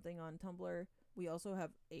 asking us something on Tumblr. We also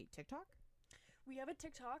have a TikTok. We have a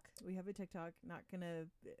TikTok. Don't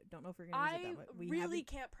know if we're gonna use it that way. I really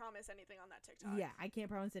can't promise anything on that TikTok. Yeah, I can't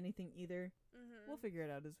promise anything either. We'll figure it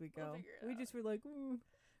out as we go. We're like,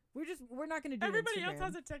 we're not gonna do. Everybody Instagram. else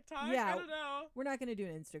has a TikTok. Yeah, I don't know. We're not gonna do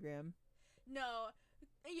an Instagram. No,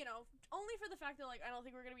 only for the fact that I don't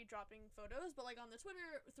think we're gonna be dropping photos, but on the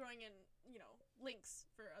Twitter throwing in links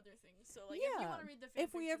for other things. So if you want to read the fan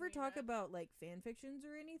if we ever talk about fan fictions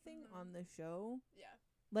or anything on the show,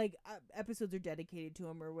 episodes are dedicated to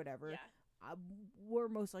them or whatever. Yeah. We're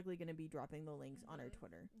most likely going to be dropping the links on our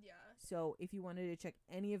Twitter. Yeah. So if you wanted to check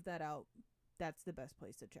any of that out, that's the best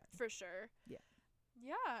place to check. For sure. Yeah.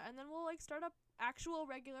 Yeah, and then we'll start up actual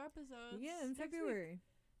regular episodes. Yeah, in February.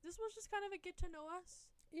 This was just kind of a get to know us.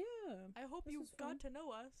 Yeah. I hope you got to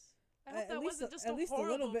know us. I hope that wasn't just at least horrible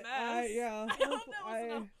a little bit. mess. Yeah. I hope that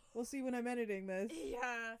wasn't we'll see when I'm editing this.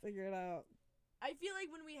 Yeah. Figure it out. I feel like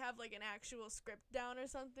when we have an actual script down or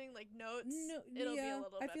something, notes, it'll be a little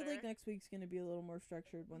better. I feel like next week's going to be a little more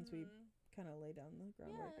structured once we kind of lay down the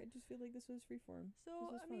groundwork. I just feel like this was freeform.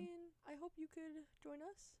 So, I hope you could join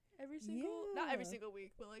us not every single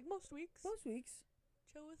week, but most weeks. Most weeks.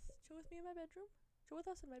 Chill with me in my bedroom. Chill with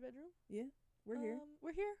us in my bedroom. Yeah. We're here.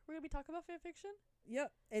 We're going to be talking about fanfiction. Yep.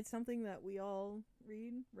 It's something that we all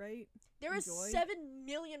read, right? There is 7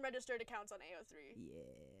 million registered accounts on AO3.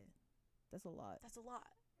 Yeah. That's a lot.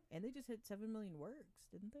 And they just hit 7 million works,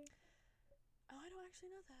 didn't they? Oh, I don't actually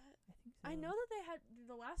know that. I think so. I know that they had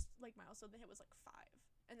the last milestone they hit was 5,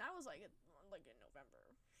 and that was in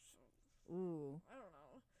November. So, ooh. I don't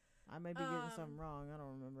know. I might be getting something wrong. I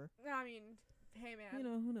don't remember. I mean, hey man.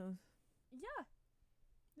 Who knows? Yeah.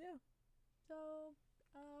 Yeah. So,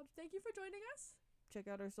 thank you for joining us. Check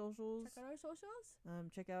out our socials.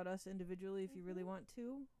 Check out us individually if you really want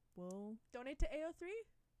to. We'll donate to AO3.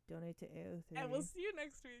 Donate to AO3. And we'll see you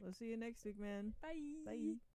next week. Man. Bye. Bye.